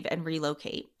to leave and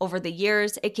relocate. Over the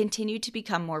years, it continued to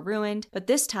become more ruined, but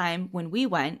this time, when we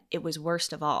went, it was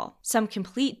worst of all. Some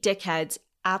complete dickheads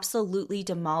absolutely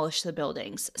demolished the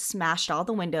buildings, smashed all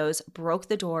the windows, broke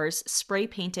the doors, spray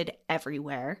painted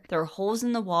everywhere. There were holes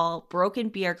in the wall, broken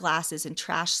beer glasses, and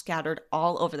trash scattered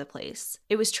all over the place.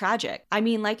 It was tragic. I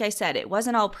mean, like I said, it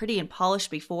wasn't all pretty and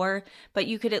polished before, but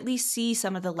you could at least see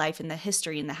some of the life and the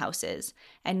history in the houses.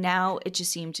 And now it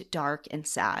just seemed dark and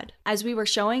sad. As we were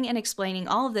showing and explaining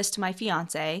all of this to my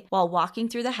fiance, while walking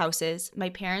through the houses, my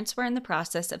parents were in the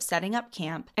process of setting up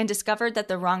camp and discovered that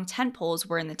the wrong tent poles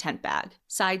were in the tent bag.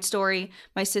 Side story,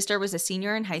 my sister was a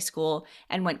senior in high school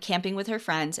and went camping with her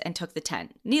friends and took the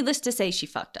tent. Needless to say, she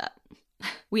fucked up.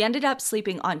 We ended up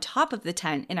sleeping on top of the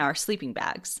tent in our sleeping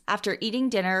bags. After eating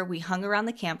dinner, we hung around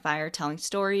the campfire telling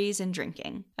stories and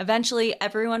drinking. Eventually,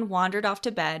 everyone wandered off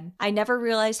to bed. I never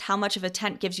realized how much of a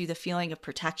tent gives you the feeling of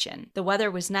protection. The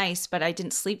weather was nice, but I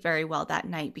didn't sleep very well that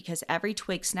night because every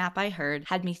twig snap I heard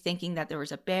had me thinking that there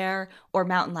was a bear or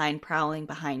mountain lion prowling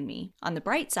behind me. On the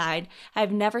bright side, I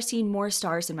have never seen more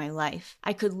stars in my life.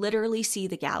 I could literally see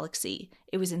the galaxy.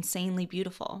 It was insanely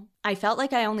beautiful. I felt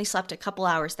like I only slept a couple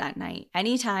hours that night.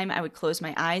 Anytime I would close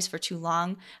my eyes for too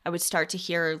long, I would start to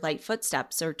hear light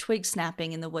footsteps or twigs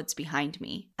snapping in the woods behind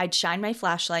me. I'd shine my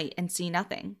flashlight and see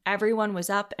nothing. Everyone was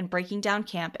up and breaking down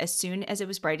camp as soon as it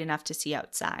was bright enough to see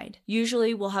outside.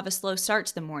 Usually we'll have a slow start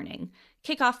to the morning,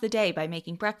 kick off the day by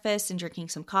making breakfast and drinking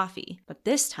some coffee. But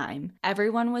this time,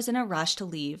 everyone was in a rush to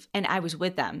leave, and I was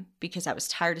with them because I was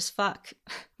tired as fuck.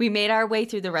 We made our way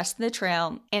through the rest of the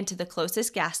trail and to the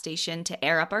closest gas station to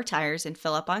air up our tires and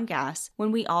fill up on gas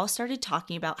when we all started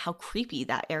talking about how creepy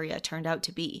that area turned out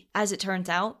to be. As it turns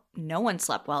out, no one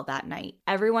slept well that night.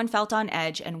 Everyone felt on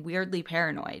edge and weirdly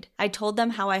paranoid. I told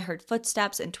them how I heard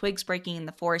footsteps and twigs breaking in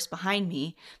the forest behind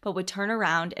me, but would turn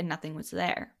around and nothing was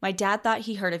there. My dad thought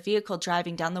he heard a vehicle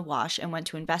driving down the wash and went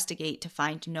to investigate to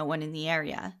find no one in the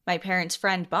area. My parents'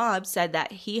 friend Bob said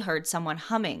that he heard someone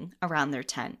humming around their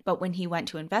tent, but when he went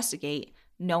to investigate,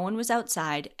 no one was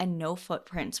outside and no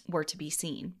footprints were to be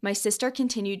seen. My sister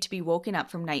continued to be woken up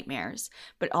from nightmares,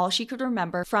 but all she could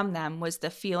remember from them was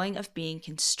the feeling of being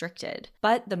constricted.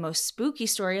 But the most spooky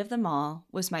story of them all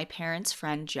was my parents'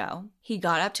 friend Joe. He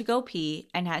got up to go pee,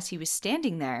 and as he was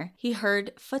standing there, he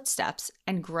heard footsteps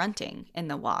and grunting in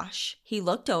the wash. He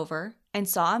looked over and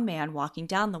saw a man walking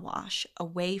down the wash,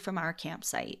 away from our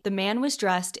campsite. The man was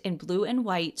dressed in blue and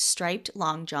white striped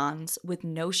long johns with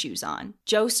no shoes on.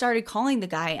 Joe started calling the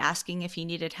guy, asking if he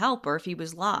needed help or if he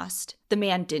was lost. The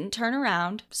man didn't turn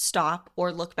around, stop,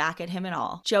 or look back at him at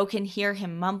all. Joe can hear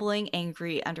him mumbling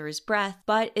angry under his breath,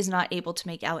 but is not able to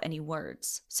make out any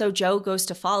words. So Joe goes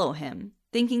to follow him,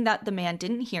 thinking that the man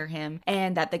didn't hear him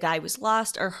and that the guy was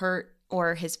lost or hurt,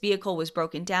 or his vehicle was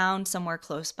broken down somewhere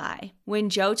close by. When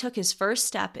Joe took his first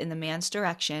step in the man's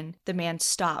direction, the man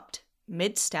stopped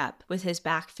mid-step with his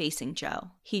back facing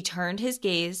Joe. He turned his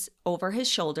gaze over his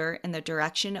shoulder in the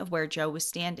direction of where Joe was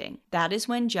standing. That is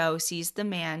when Joe sees the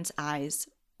man's eyes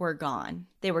were gone.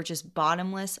 They were just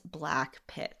bottomless black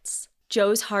pits.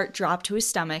 Joe's heart dropped to his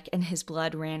stomach and his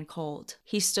blood ran cold.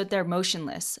 He stood there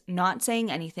motionless, not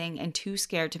saying anything and too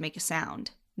scared to make a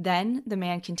sound. Then the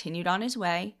man continued on his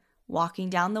way, walking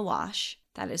down the wash.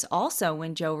 That is also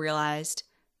when Joe realized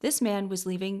this man was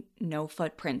leaving no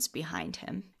footprints behind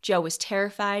him. Joe was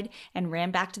terrified and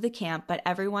ran back to the camp, but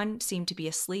everyone seemed to be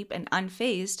asleep and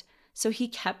unfazed, so he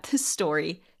kept the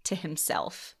story to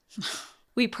himself.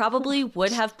 We probably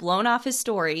would have blown off his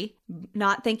story,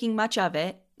 not thinking much of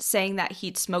it, saying that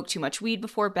he'd smoked too much weed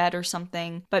before bed or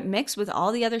something, but mixed with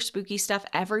all the other spooky stuff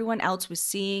everyone else was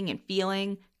seeing and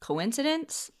feeling.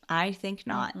 Coincidence? I think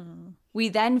not. We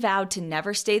then vowed to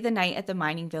never stay the night at the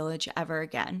mining village ever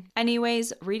again.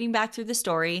 Anyways, reading back through the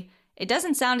story, it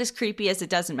doesn't sound as creepy as it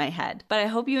does in my head, but I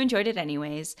hope you enjoyed it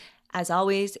anyways. As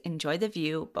always, enjoy the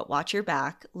view, but watch your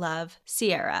back. Love,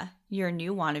 Sierra, your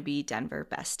new wannabe Denver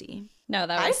bestie. No,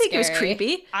 that was I think scary. It was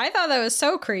creepy. I thought that was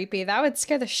so creepy. That would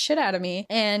scare the shit out of me.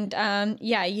 And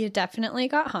yeah, you definitely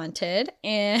got haunted.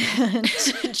 And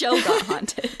Joe got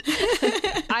haunted.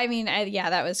 I mean, yeah,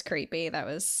 that was creepy. That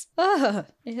was,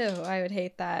 ew, I would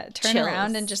hate that. Turn Chills.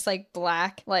 around and just like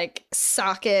black, like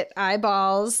socket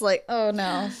eyeballs. Like, oh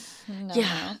no. No,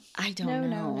 Yeah, no. I don't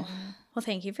know. No. Well,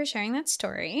 thank you for sharing that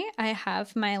story. I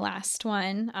have my last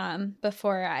one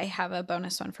before I have a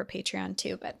bonus one for Patreon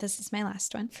too, but this is my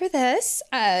last one. For this,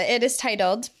 it is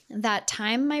titled, That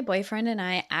Time My Boyfriend and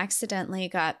I Accidentally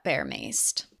Got Bear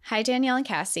Maced. Hi, Danielle and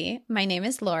Cassie. My name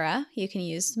is Laura. You can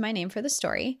use my name for the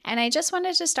story. And I just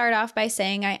wanted to start off by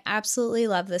saying I absolutely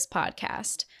love this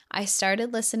podcast. I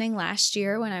started listening last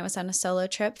year when I was on a solo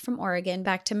trip from Oregon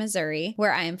back to Missouri,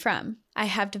 where I am from. I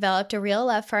have developed a real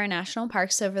love for our national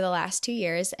parks over the last 2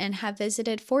 years and have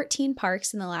visited 14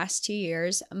 parks in the last 2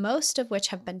 years, most of which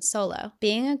have been solo.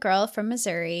 Being a girl from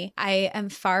Missouri, I am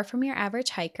far from your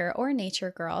average hiker or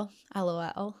nature girl,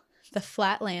 LOL. The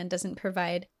flat land doesn't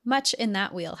provide much in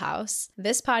that wheelhouse.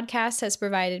 This podcast has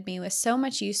provided me with so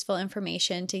much useful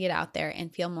information to get out there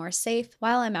and feel more safe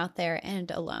while I'm out there and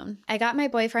alone. I got my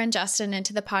boyfriend Justin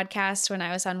into the podcast when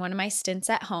I was on one of my stints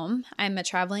at home. I'm a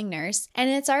traveling nurse, and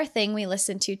it's our thing we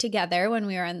listen to together when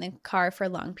we were in the car for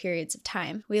long periods of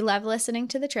time. We love listening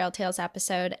to the Trail Tales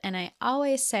episode, and I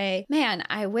always say, man,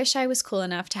 I wish I was cool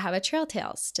enough to have a Trail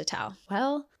Tales to tell.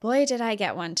 Well, boy, did I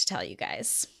get one to tell you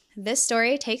guys. This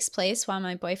story takes place while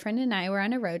my boyfriend and I were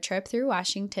on a road trip through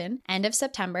Washington, end of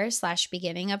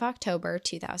September/beginning of October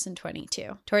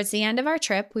 2022. Towards the end of our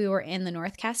trip, we were in the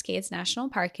North Cascades National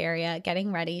Park area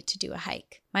getting ready to do a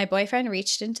hike. My boyfriend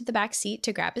reached into the back seat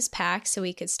to grab his pack so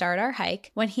we could start our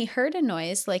hike when he heard a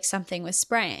noise like something was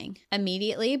spraying.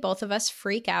 Immediately, both of us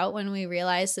freak out when we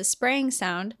realize the spraying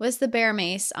sound was the bear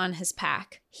mace on his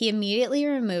pack. He immediately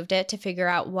removed it to figure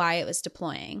out why it was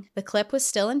deploying. The clip was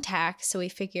still intact, so we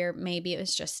figure maybe it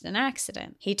was just an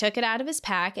accident. He took it out of his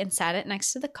pack and sat it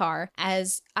next to the car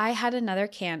as I had another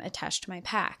can attached to my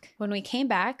pack. When we came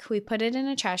back, we put it in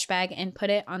a trash bag and put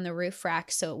it on the roof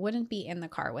rack so it wouldn't be in the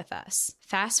car with us.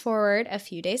 Fast forward a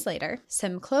few days later,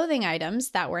 some clothing items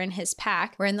that were in his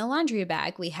pack were in the laundry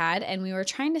bag we had, and we were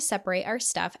trying to separate our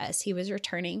stuff as he was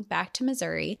returning back to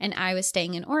Missouri and I was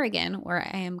staying in Oregon, where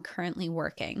I am currently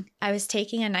working. I was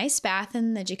taking a nice bath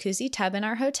in the jacuzzi tub in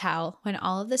our hotel when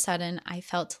all of a sudden I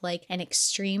felt like an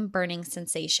extreme burning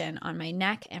sensation on my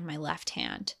neck and my left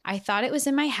hand. I thought it was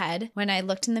in my head when I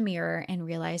looked in the mirror and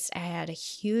realized I had a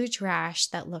huge rash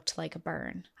that looked like a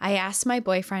burn. I asked my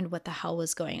boyfriend what the hell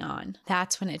was going on.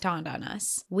 That's when it dawned on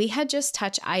us. We had just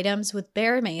touched items with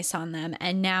bear mace on them,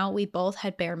 and now we both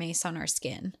had bear mace on our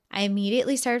skin. I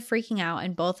immediately started freaking out,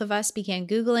 and both of us began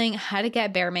Googling how to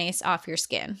get bear mace off your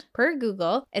skin. Per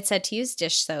Google, it said to use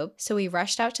dish soap, so we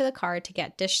rushed out to the car to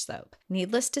get dish soap.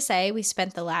 Needless to say, we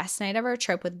spent the last night of our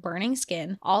trip with burning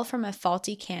skin, all from a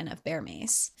faulty can of bear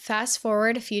mace. Fast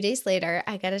forward a few days later,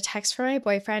 I get a text from my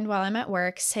boyfriend while I'm at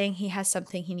work saying he has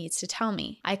something he needs to tell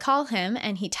me. I call him,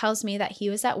 and he tells me that he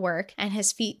was at work and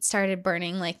his feet started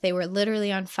burning like they were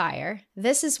literally on fire.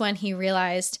 This is when he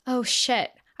realized, oh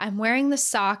shit, I'm wearing the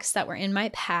socks that were in my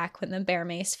pack when the bear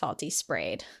mace faulty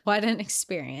sprayed. What an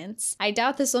experience. I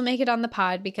doubt this will make it on the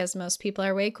pod because most people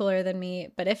are way cooler than me,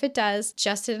 but if it does,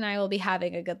 Justin and I will be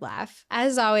having a good laugh.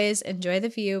 As always, enjoy the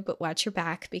view, but watch your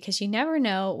back because you never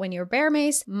know when your bear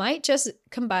mace might just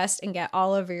combust and get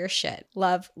all over your shit.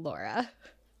 Love, Laura.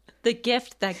 The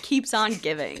gift that keeps on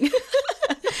giving.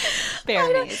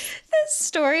 Bear mace. This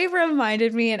story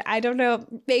reminded me, and I don't know,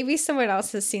 maybe someone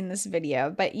else has seen this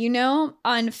video, but you know,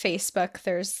 on Facebook,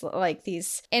 there's like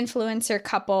these influencer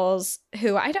couples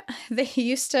who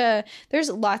there's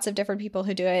lots of different people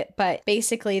who do it, but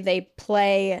basically they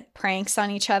play pranks on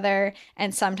each other,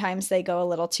 and sometimes they go a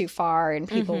little too far and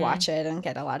people watch it and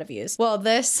get a lot of views. Well,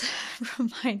 this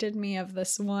reminded me of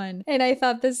this one, and I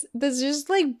thought this just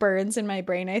like burns in my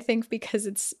brain, I think, because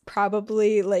it's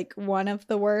probably like one of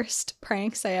the worst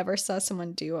pranks I ever saw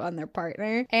someone do on their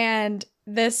partner. And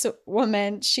this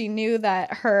woman, she knew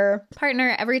that her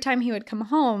partner, every time he would come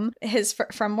home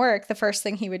from work, the first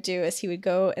thing he would do is he would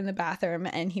go in the bathroom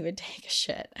and he would take a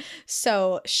shit.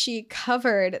 So she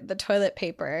covered the toilet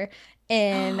paper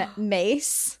in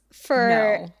mace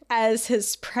as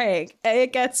his prank.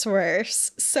 It gets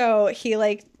worse. So he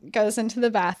like goes into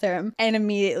the bathroom and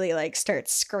immediately like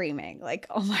starts screaming like,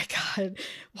 oh my God,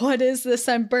 what is this?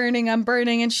 I'm burning.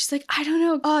 And she's like, I don't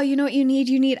know. Oh, you know what you need?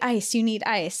 You need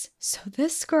ice. So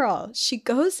this girl, she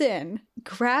goes in,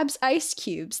 grabs ice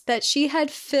cubes that she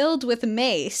had filled with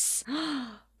mace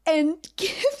and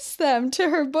gives them to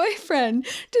her boyfriend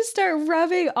to start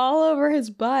rubbing all over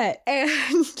his butt.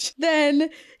 And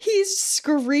then he's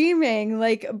screaming,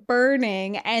 like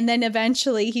burning. And then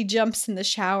eventually he jumps in the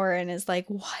shower and is like,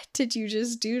 what did you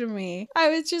just do to me? I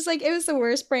was just like, it was the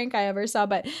worst prank I ever saw.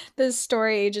 But this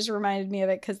story just reminded me of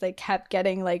it because they kept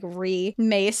getting like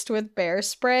re-maced with bear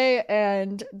spray.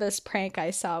 And this prank I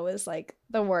saw was like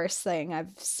the worst thing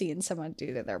I've seen someone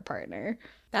do to their partner.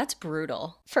 That's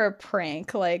brutal. For a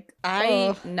prank, like...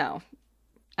 No,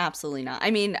 absolutely not.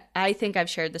 I mean, I think I've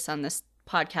shared this on this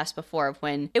podcast before of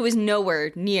when it was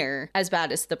nowhere near as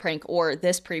bad as the prank or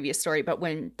this previous story, but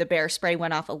when the bear spray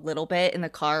went off a little bit in the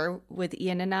car with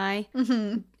Ian and I,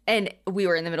 and we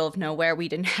were in the middle of nowhere. We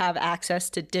didn't have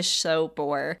access to dish soap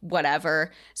or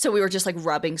whatever. So we were just like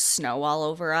rubbing snow all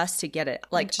over us to get it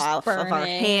like off of our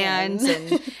hands.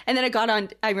 And then it got on,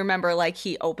 I remember like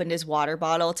he opened his water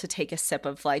bottle to take a sip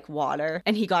of like water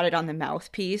and he got it on the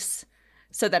mouthpiece.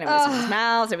 So then it was in his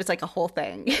mouth. It was like a whole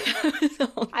thing.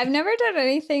 I've never done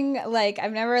anything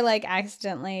I've never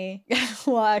accidentally,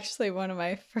 well, actually one of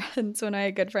my friends, one of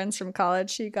my good friends from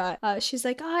college, she's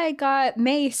like, oh, I got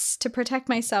mace to protect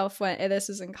myself when this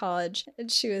was in college.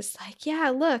 And she was like, yeah,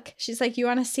 look, she's like, you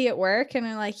want to see it work? And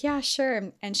I'm like, yeah,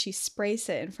 sure. And she sprays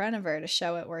it in front of her to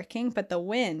show it working, but the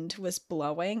wind was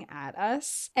blowing at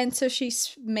us. And so she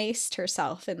maced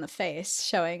herself in the face,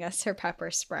 showing us her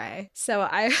pepper spray. So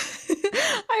I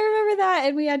remember that,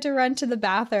 and we had to run to the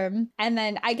bathroom. And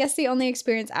then I guess the only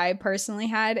experience I personally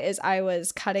had is I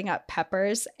was cutting up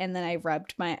peppers, and then I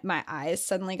rubbed my eyes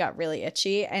suddenly got really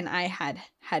itchy, and I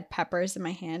had peppers in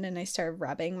my hand, and I started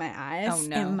rubbing my eyes. Oh,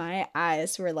 no. And my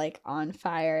eyes were on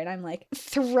fire, and I'm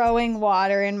throwing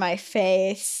water in my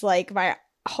face, my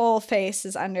whole face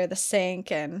is under the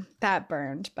sink, and that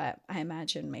burned. But I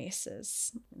imagine mace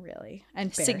is really,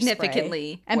 and bear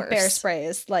significantly spray. worse. And bear spray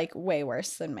is way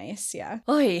worse than mace. Yeah.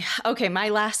 Oy. Okay, my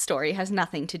last story has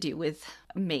nothing to do with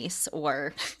mace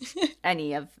or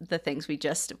any of the things we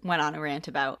just went on a rant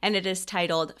about, and it is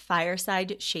titled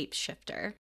Fireside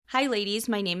Shapeshifter. Hi ladies,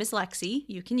 my name is Lexi,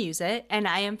 you can use it, and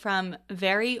I am from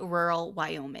very rural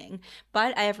Wyoming,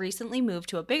 but I have recently moved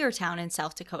to a bigger town in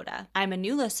South Dakota. I'm a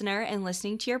new listener, and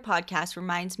listening to your podcast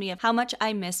reminds me of how much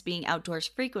I miss being outdoors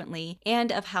frequently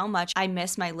and of how much I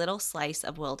miss my little slice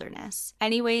of wilderness.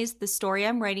 Anyways, the story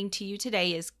I'm writing to you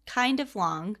today is kind of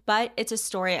long, but it's a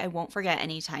story I won't forget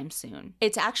anytime soon.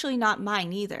 It's actually not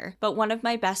mine either, but one of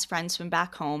my best friends from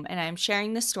back home, and I'm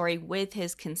sharing the story with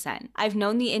his consent. I've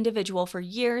known the individual for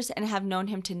years and have known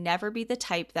him to never be the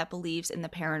type that believes in the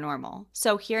paranormal.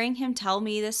 So hearing him tell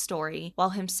me this story while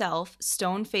himself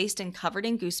stone-faced and covered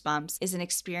in goosebumps is an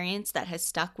experience that has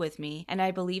stuck with me, and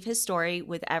I believe his story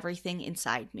with everything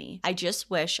inside me. I just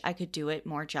wish I could do it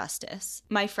more justice.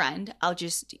 My friend, I'll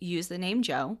just use the name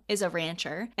Joe, is a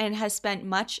rancher and has spent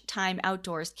much time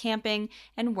outdoors camping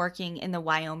and working in the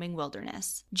Wyoming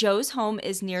wilderness. Joe's home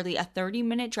is nearly a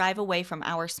 30-minute drive away from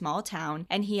our small town,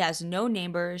 and he has no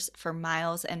neighbors for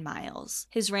miles and miles.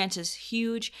 His ranch is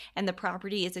huge, and the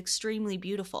property is extremely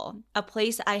beautiful, a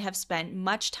place I have spent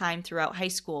much time throughout high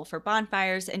school for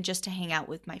bonfires and just to hang out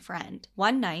with my friend.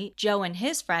 One night, Joe and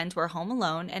his friends were home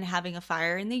alone and having a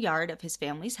fire in the yard of his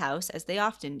family's house, as they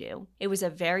often do. It was a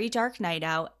very dark night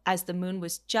out, as the moon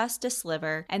was just a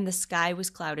sliver and the sky was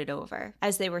clouded over.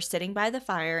 As they were sitting by the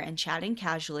fire and chatting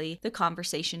casually, the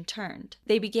conversation turned.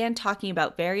 They began talking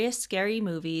about various scary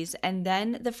movies, and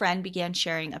then the friend began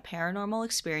sharing a paranormal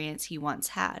experience he once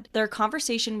had. Their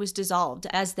conversation was dissolved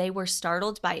as they were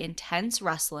startled by intense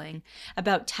rustling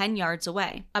about 10 yards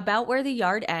away, about where the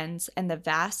yard ends and the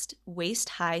vast,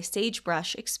 waist-high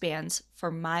sagebrush expands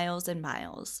for miles and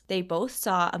miles. They both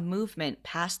saw a movement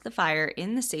past the fire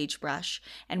in the sagebrush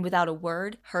and without a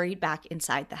word hurried back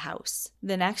inside the house.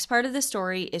 The next part of the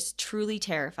story is truly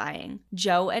terrifying.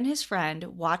 Joe and his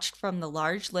friend watched from the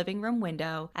large living room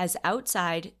window as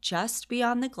outside, just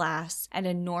beyond the glass, an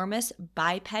enormous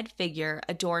biped figure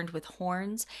adorned with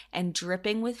horns and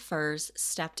dripping with furs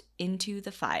stepped into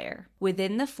the fire.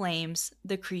 Within the flames,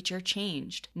 the creature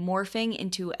changed, morphing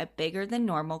into a bigger than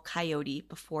normal coyote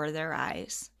before their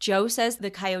eyes. Joe says the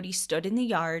coyote stood in the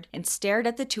yard and stared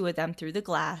at the two of them through the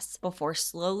glass before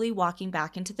slowly walking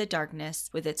back into the darkness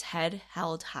with its head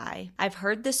held high. I've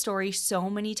heard this story so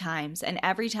many times, and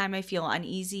every time I feel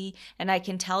uneasy, and I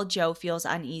can tell Joe feels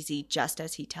uneasy just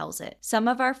as he tells it. Some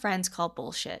of our friends call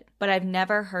bullshit, but I've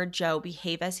never heard Joe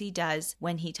behave as he does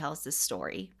when he tells this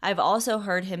story. I've also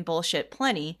heard him bullshit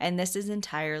plenty, and this is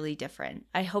entirely different.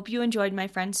 I hope you enjoyed my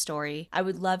friend's story. I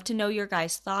would love to know your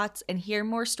guys' thoughts and hear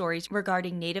more stories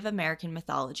regarding Native American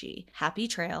mythology. Happy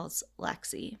trails,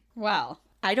 Lexi. Well,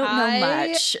 I don't know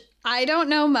much. I don't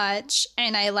know much,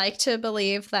 and I like to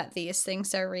believe that these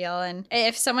things are real. And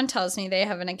if someone tells me they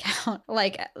have an account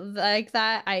like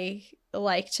that, I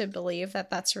like to believe that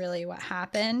that's really what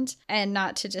happened, and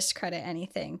not to discredit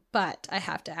anything. But I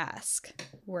have to ask,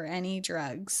 were any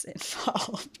drugs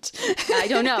involved? I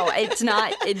don't know. It's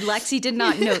not. Lexi did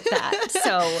not note that.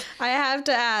 So I have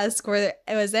to ask,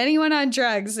 was anyone on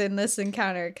drugs in this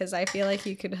encounter? Because I feel like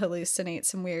you could hallucinate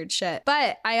some weird shit.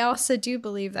 But I also do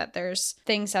believe that there's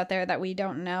things out there that we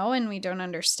don't know and we don't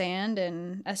understand.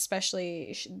 And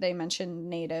especially they mentioned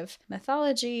Native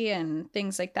mythology and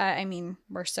things like that. I mean,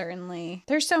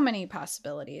 there's so many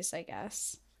possibilities, I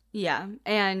guess. Yeah,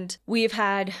 and we've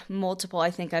had multiple, I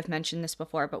think I've mentioned this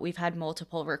before, but we've had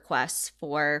multiple requests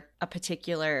for a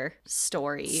particular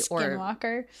story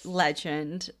Skinwalker. Or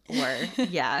legend or,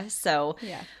 yeah, so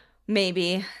yeah.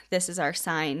 Maybe this is our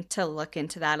sign to look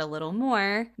into that a little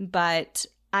more, but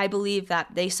I believe that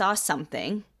they saw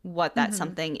something. what that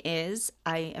something is.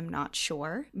 I am not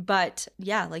sure. But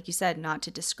yeah, like you said, not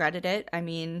to discredit it. I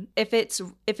mean, if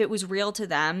it was real to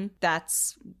them,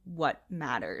 that's what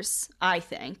matters, I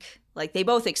think. Like, they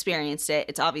both experienced it.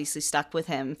 It's obviously stuck with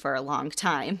him for a long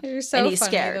time. You're so and he's funny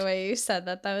scared. the way you said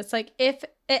that, though. It's like, if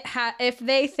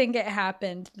they think it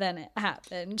happened, then it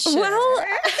happened. Sure. Well,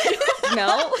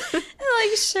 no.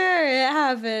 Like, sure, it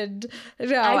happened.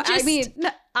 No, I mean,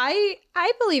 I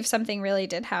believe something really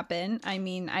did happen. I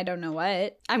mean, I don't know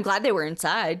what. I'm glad they were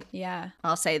inside. Yeah.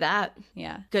 I'll say that.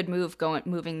 Yeah. Good move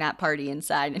moving that party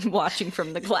inside and watching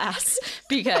from the glass,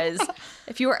 because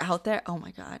if you were out there, oh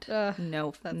my God. Ugh,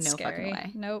 no that's scary. Fucking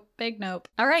way. Nope. Big nope.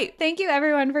 All right. Thank you,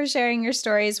 everyone, for sharing your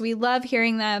stories. We love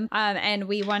hearing them. And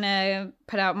we want to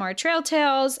put out more trail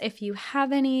tales. If you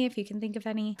have any, if you can think of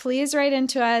any, please write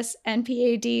into us,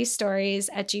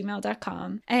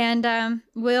 npadstories@gmail.com. And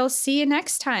we'll see you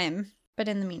next time. But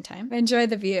in the meantime, enjoy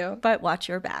the view. But watch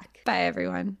your back. Bye,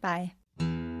 everyone. Bye.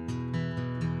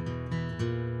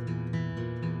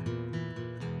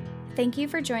 Thank you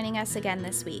for joining us again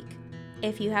this week.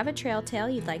 If you have a trail tale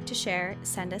you'd like to share,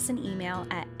 send us an email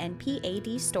at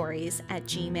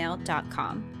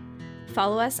npadstories@gmail.com.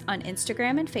 Follow us on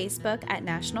Instagram and Facebook at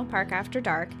National Park After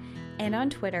Dark and on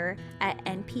Twitter at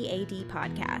NPAD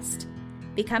Podcast.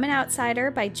 Become an outsider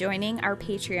by joining our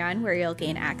Patreon, where you'll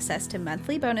gain access to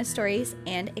monthly bonus stories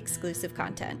and exclusive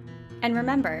content. And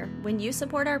remember, when you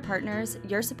support our partners,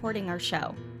 you're supporting our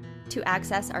show. To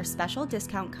access our special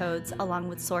discount codes along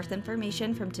with source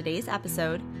information from today's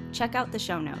episode, check out the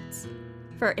show notes.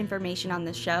 For information on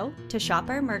the show, to shop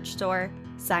our merch store,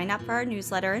 sign up for our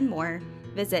newsletter, and more,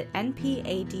 visit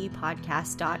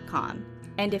npadpodcast.com.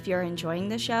 And if you're enjoying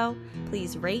the show,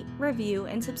 please rate, review,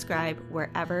 and subscribe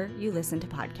wherever you listen to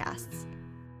podcasts.